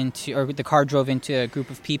drove into a group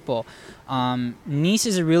of people. Nice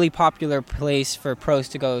is a really popular place for pros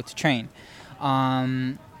to go to train.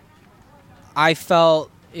 I felt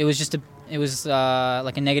it was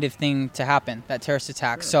like a negative thing to happen, that terrorist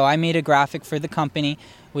attack. So I made a graphic for the company,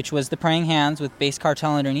 which was the Praying Hands with Base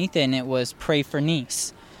Cartel underneath it, and it was Pray for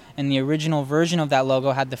Nice. And the original version of that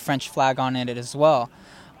logo had the French flag on it as well.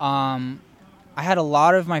 I had a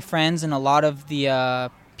lot of my friends and a lot of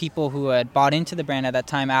the people who had bought into the brand at that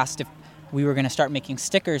time asked if we were going to start making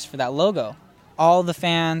stickers for that logo. All the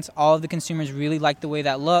fans, all of the consumers really liked the way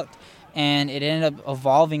that looked, and it ended up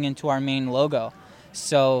evolving into our main logo.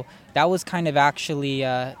 So that was kind of actually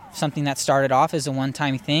something that started off as a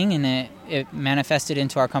one-time thing, and it manifested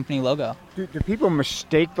into our company logo. Do people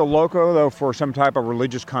mistake the logo, though, for some type of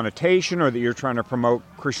religious connotation, or that you're trying to promote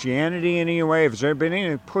Christianity in any way? Has there been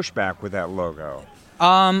any pushback with that logo?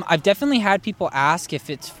 I've definitely had people ask if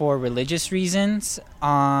it's for religious reasons,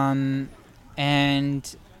 and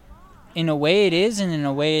in a way it is, and in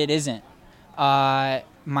a way it isn't. My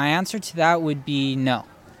answer to that would be no.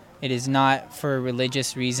 It is not for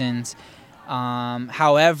religious reasons.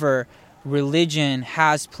 However, religion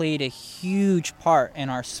has played a huge part in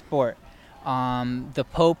our sport. The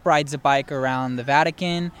Pope rides a bike around the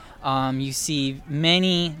Vatican. You see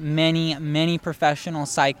many professional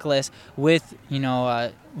cyclists with,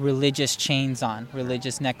 religious chains on,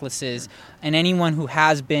 religious necklaces, and anyone who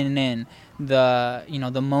has been in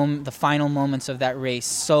the final moments of that race,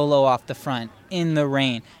 solo off the front, in the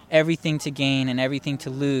rain, everything to gain and everything to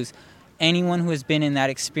lose. Anyone who has been in that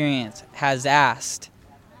experience has asked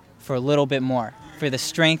for a little bit more, for the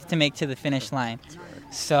strength to make to the finish line.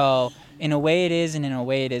 So in a way it is, and in a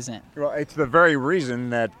way it isn't. Well, it's the very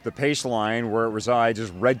reason that the pace line where it resides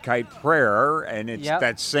is Red Kite Prayer, and it's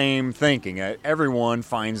that same thinking. Everyone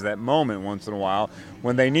finds that moment once in a while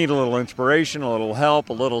when they need a little inspiration, a little help,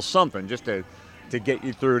 a little something just to get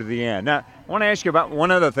you through to the end. Now, I want to ask you about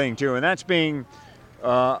one other thing, too, and that's being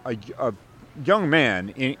a young man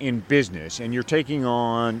in business, and you're taking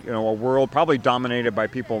on a world probably dominated by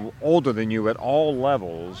people older than you at all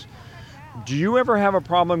levels. Do you ever have a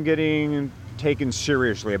problem getting taken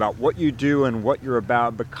seriously about what you do and what you're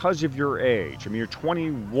about because of your age? I mean, you're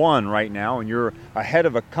 21 right now, and you're ahead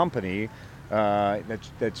of a company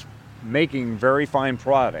that's making very fine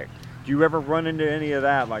product. Do you ever run into any of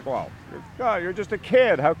that? Like, well, God, you're just a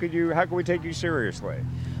kid. How could we take you seriously?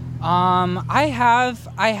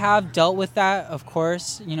 I have dealt with that, of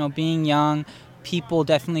course. Being young, people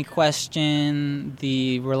definitely question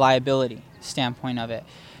the reliability standpoint of it.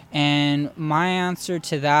 And my answer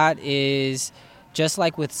to that is, just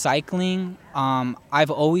like with cycling,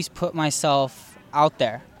 I've always put myself out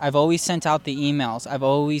there. I've always sent out the emails. I've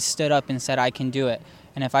always stood up and said I can do it.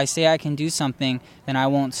 And if I say I can do something, then I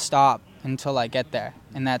won't stop until I get there.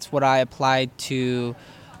 And that's what I applied to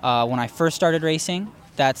when I first started racing.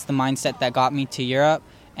 That's the mindset that got me to Europe,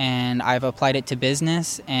 and I've applied it to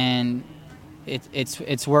business, and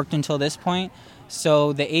it's worked until this point.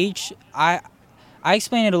 So the age, I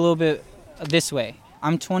explain it a little bit this way.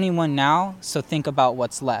 I'm 21 now, so think about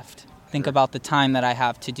what's left. Think about the time that I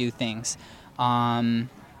have to do things. I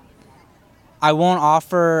won't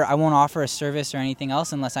offer a service or anything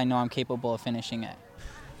else unless I know I'm capable of finishing it.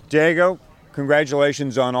 Diego,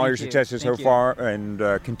 congratulations on all your successes so Thank you. far, and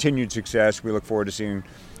continued success. We look forward to seeing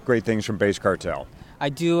great things from Base Cartel. I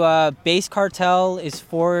do. Base Cartel is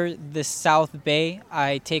for the South Bay.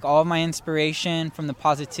 I take all of my inspiration from the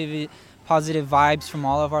positive vibes from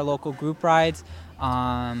all of our local group rides.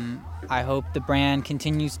 I hope the brand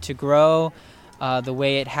continues to grow the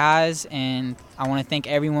way it has, and I want to thank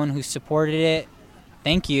everyone who supported it.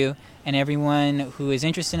 Thank you. And everyone who is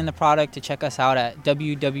interested in the product to check us out at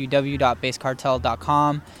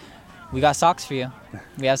www.basecartel.com. We got socks for you.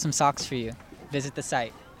 We have some socks for you. Visit the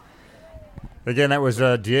site. Again, that was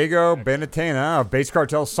Diego Benatena of Base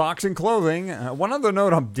Cartel Socks and Clothing. One other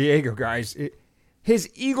note on Diego, guys. His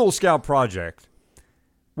Eagle Scout project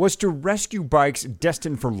was to rescue bikes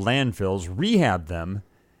destined for landfills, rehab them,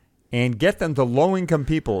 and get them to low-income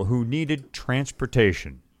people who needed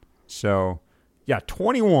transportation. So, yeah,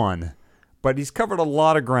 21, but he's covered a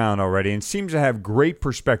lot of ground already and seems to have great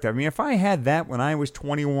perspective. I mean, if I had that when I was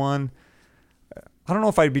 21, I don't know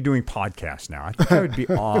if I'd be doing podcasts now. I think I would be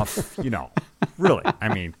off, really.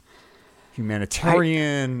 I mean,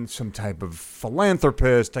 humanitarian, some type of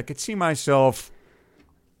philanthropist. I could see myself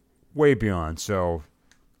way beyond. So,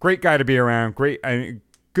 great guy to be around.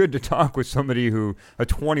 Good to talk with somebody a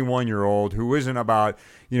 21-year-old who isn't about,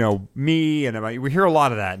 me and about, we hear a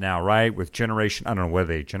lot of that now, right? With generation, I don't know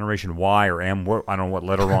whether they Generation Y or M, I don't know what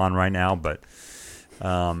letter we're on right now, but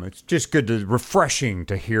it's just refreshing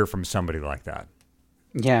to hear from somebody like that.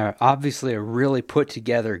 Yeah, obviously a really put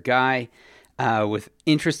together guy with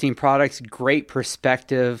interesting products, great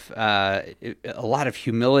perspective, a lot of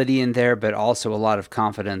humility in there, but also a lot of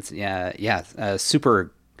confidence.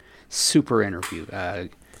 Super interview.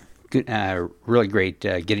 Good, really great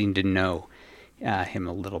getting to know him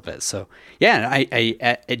a little bit. So, yeah,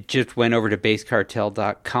 I just went over to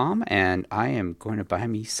basecartel.com, and I am going to buy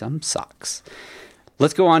me some socks.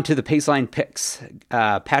 Let's go on to the Paceline picks.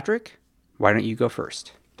 Patrick, why don't you go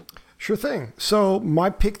first? Sure thing. So my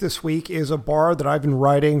pick this week is a bar that I've been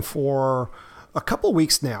riding for a couple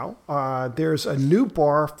weeks now, there's a new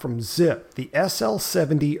bar from Zip, the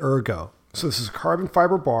SL70 Ergo. So this is a carbon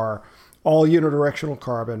fiber bar, all unidirectional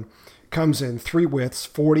carbon. Comes in 3 widths,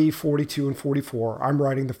 40, 42, and 44. I'm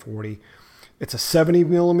riding the 40. It's a 70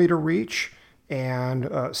 millimeter reach and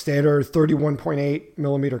standard 31.8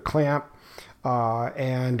 millimeter clamp.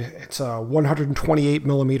 And it's a 128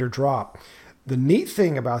 millimeter drop. The neat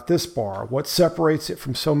thing about this bar, what separates it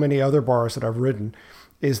from so many other bars that I've ridden,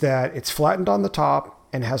 is that it's flattened on the top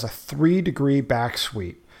and has a 3-degree back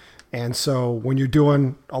sweep. And so when you're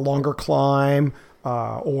doing a longer climb,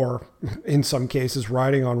 or in some cases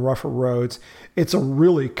riding on rougher roads, it's a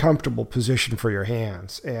really comfortable position for your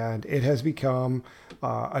hands. And it has become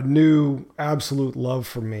a new absolute love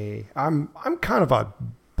for me. I'm kind of a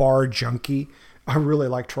bar junkie. I really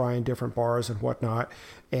like trying different bars and whatnot.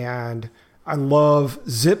 And I love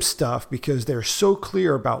Zip stuff because they're so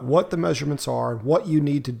clear about what the measurements are and what you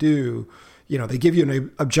need to do. You know, they give you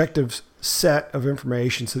an objective set of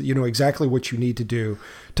information so that you know exactly what you need to do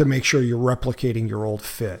to make sure you're replicating your old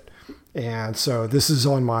fit. And so this is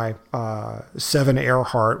on my 7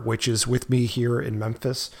 Earhart, which is with me here in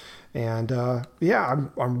Memphis. And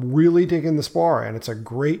I'm really digging this bar, and it's a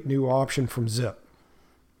great new option from Zip.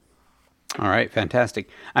 All right, fantastic.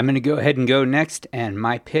 I'm going to go ahead and go next, and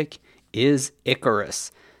my pick is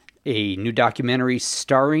Icarus, a new documentary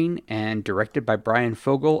starring and directed by Brian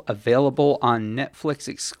Fogel, available on Netflix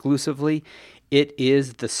exclusively. It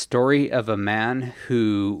is the story of a man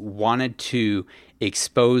who wanted to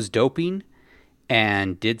expose doping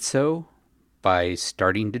and did so by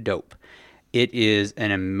starting to dope. It is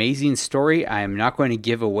an amazing story. I am not going to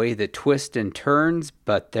give away the twists and turns,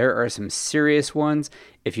 but there are some serious ones.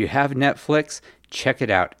 If you have Netflix, check it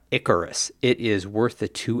out. Icarus. It is worth the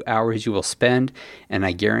 2 hours you will spend, and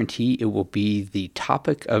I guarantee it will be the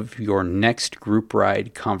topic of your next group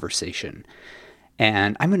ride conversation.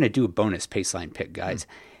 And I'm going to do a bonus Paceline pick, guys.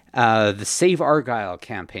 The Save Argyle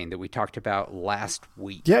campaign that we talked about last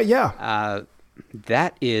week. Yeah.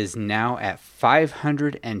 That is now at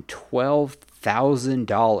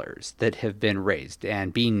 $512,000 that have been raised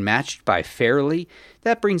and being matched by Fairly.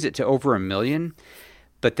 That brings it to over $1 million.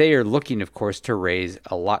 But they are looking, of course, to raise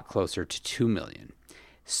a lot closer to $2 million.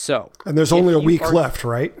 So, and there's only a week left,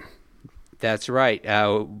 right? That's right.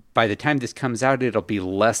 By the time this comes out, it'll be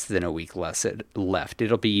less than a week left.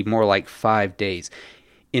 It'll be more like 5 days.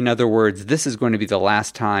 In other words, this is going to be the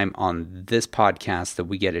last time on this podcast that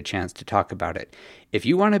we get a chance to talk about it. If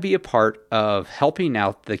you want to be a part of helping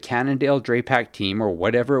out the Cannondale Drapac team, or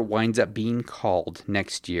whatever it winds up being called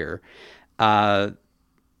next year, go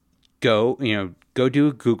do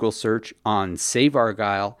a Google search on Save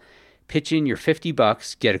Argyle, pitch in your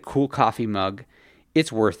 $50, get a cool coffee mug. It's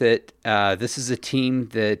worth it. This is a team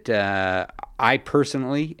that I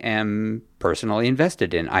personally am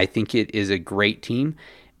invested in. I think it is a great team,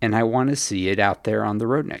 and I want to see it out there on the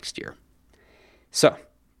road next year. So,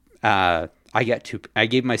 I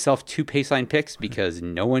gave myself 2 Paceline picks because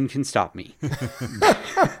no one can stop me.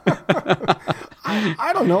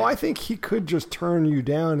 I don't know. I think he could just turn you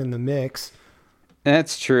down in the mix.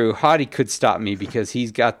 That's true. Hottie could stop me because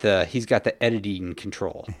he's got the editing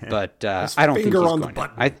control, but I don't think he's going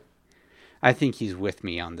to. I think he's with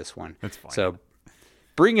me on this one. That's fine. So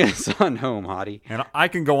bring us on home, Hottie. And I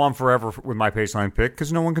can go on forever with my Paceline pick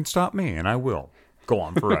because no one can stop me, and I will go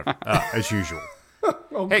on forever as usual.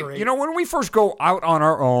 Oh, hey, great. you know, when we first go out on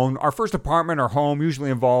our own, our first apartment or home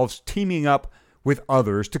usually involves teaming up with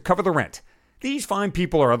others to cover the rent. These fine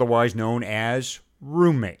people are otherwise known as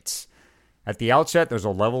roommates. At the outset, there's a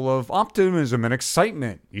level of optimism and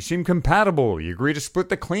excitement. You seem compatible. You agree to split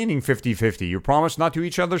the cleaning 50-50. You promise not to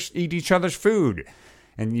eat each other's food.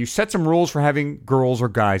 And you set some rules for having girls or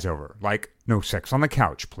guys over, like no sex on the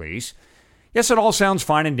couch, please. Yes, it all sounds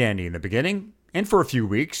fine and dandy in the beginning, and for a few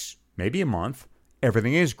weeks, maybe a month,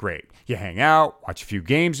 everything is great. You hang out, watch a few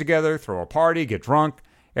games together, throw a party, get drunk.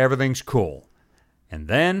 Everything's cool. And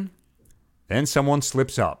then someone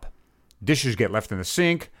slips up. Dishes get left in the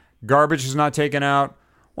sink. Garbage is not taken out.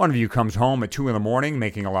 One of you comes home at 2 a.m,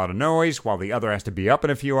 making a lot of noise, while the other has to be up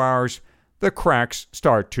in a few hours. The cracks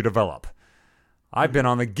start to develop. I've been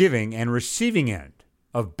on the giving and receiving end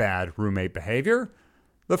of bad roommate behavior.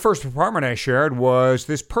 The first apartment I shared was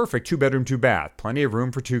this perfect 2-bedroom, 2-bath, plenty of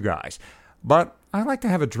room for 2 guys. But I like to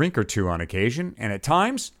have a drink or 2 on occasion, and at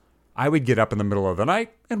times, I would get up in the middle of the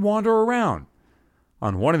night and wander around.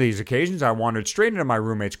 On one of these occasions, I wandered straight into my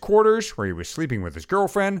roommate's quarters, where he was sleeping with his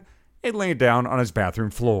girlfriend, and laid down on his bathroom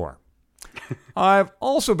floor. I've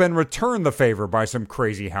also been returned the favor by some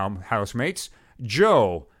crazy housemates.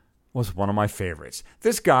 Joe was one of my favorites.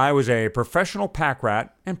 This guy was a professional pack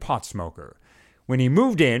rat and pot smoker. When he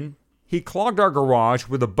moved in, he clogged our garage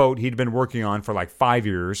with a boat he'd been working on for like 5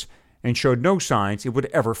 years and showed no signs it would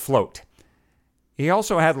ever float. He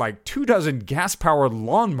also had like 24 gas-powered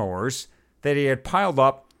lawnmowers that he had piled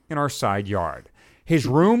up in our side yard. His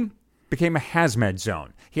room became a hazmat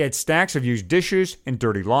zone. He had stacks of used dishes and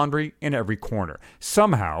dirty laundry in every corner.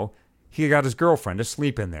 Somehow, he got his girlfriend to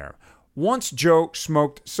sleep in there. Once Joe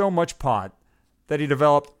smoked so much pot that he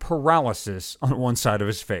developed paralysis on one side of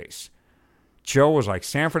his face. Joe was like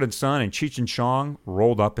Sanford and Son and Cheech and Chong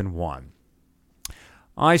rolled up in one.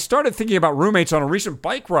 I started thinking about roommates on a recent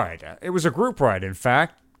bike ride. It was a group ride, in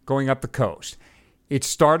fact, going up the coast. It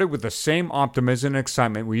started with the same optimism and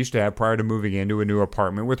excitement we used to have prior to moving into a new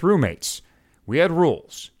apartment with roommates. We had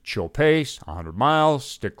rules: chill pace, 100 miles,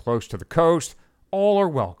 stick close to the coast, all are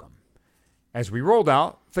welcome. As we rolled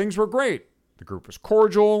out, things were great. The group was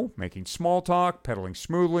cordial, making small talk, pedaling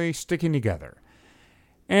smoothly, sticking together.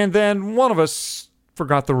 And then one of us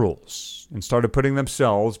forgot the rules and started putting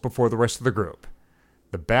themselves before the rest of the group.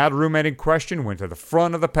 The bad roommate in question went to the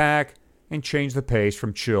front of the pack and changed the pace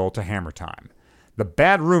from chill to hammer time. The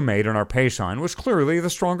bad roommate on our pace line was clearly the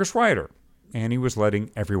strongest rider, and he was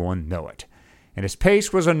letting everyone know it. And his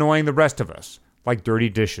pace was annoying the rest of us, like dirty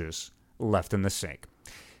dishes left in the sink.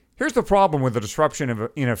 Here's the problem with the disruption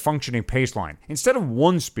in a functioning pace line. Instead of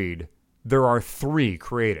one speed, there are three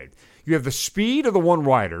created. You have the speed of the one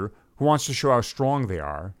rider who wants to show how strong they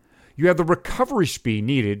are. You have the recovery speed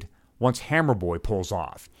needed once Hammer Boy pulls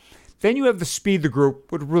off. Then you have the speed the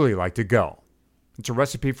group would really like to go. It's a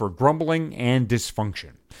recipe for grumbling and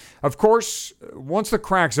dysfunction. Of course, once the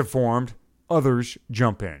cracks have formed, others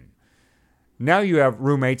jump in. Now you have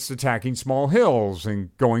roommates attacking small hills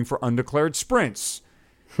and going for undeclared sprints.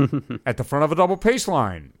 At the front of a double pace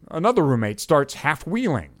line, another roommate starts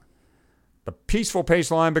half-wheeling. The peaceful pace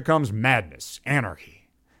line becomes madness, anarchy.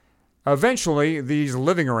 Eventually, these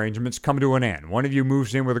living arrangements come to an end. One of you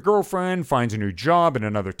moves in with a girlfriend, finds a new job in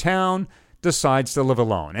another town, decides to live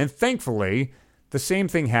alone. And thankfully, the same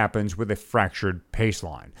thing happens with a fractured pace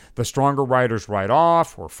line. The stronger riders ride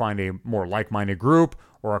off or find a more like-minded group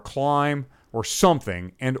or a climb or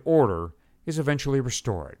something, and order is eventually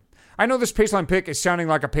restored. I know this paceline pick is sounding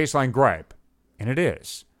like a paceline gripe, and it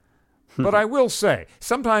is. But I will say,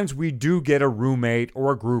 sometimes we do get a roommate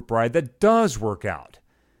or a group ride that does work out.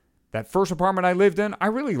 That first apartment I lived in, I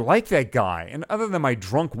really liked that guy, and other than my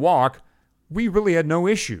drunk walk, we really had no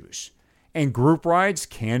issues. And group rides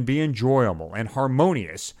can be enjoyable and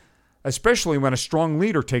harmonious, especially when a strong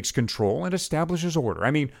leader takes control and establishes order.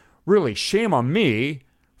 I mean, really, shame on me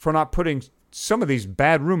for not putting some of these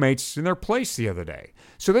bad roommates in their place the other day.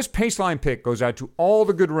 So this paceline pick goes out to all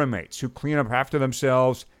the good roommates who clean up after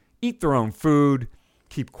themselves, eat their own food,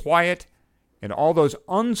 keep quiet, and all those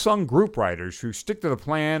unsung group riders who stick to the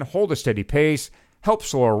plan, hold a steady pace, help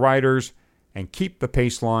slower riders, and keep the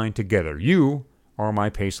paceline together. You are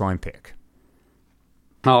my paceline pick.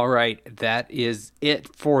 All right, that is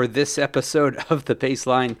it for this episode of The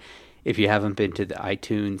Paceline. If you haven't been to the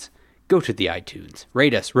iTunes, go to the iTunes,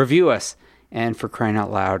 rate us, review us, and for crying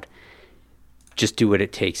out loud, just do what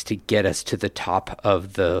it takes to get us to the top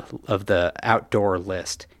of the outdoor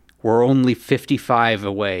list. We're only 55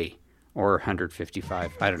 away, or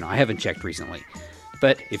 155. I don't know. I haven't checked recently.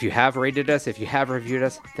 But if you have rated us, if you have reviewed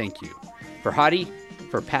us, thank you. For Hottie,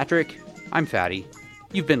 for Patrick, I'm Fatty.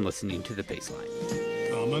 You've been listening to The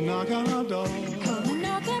Paceline. Come and knock on our door.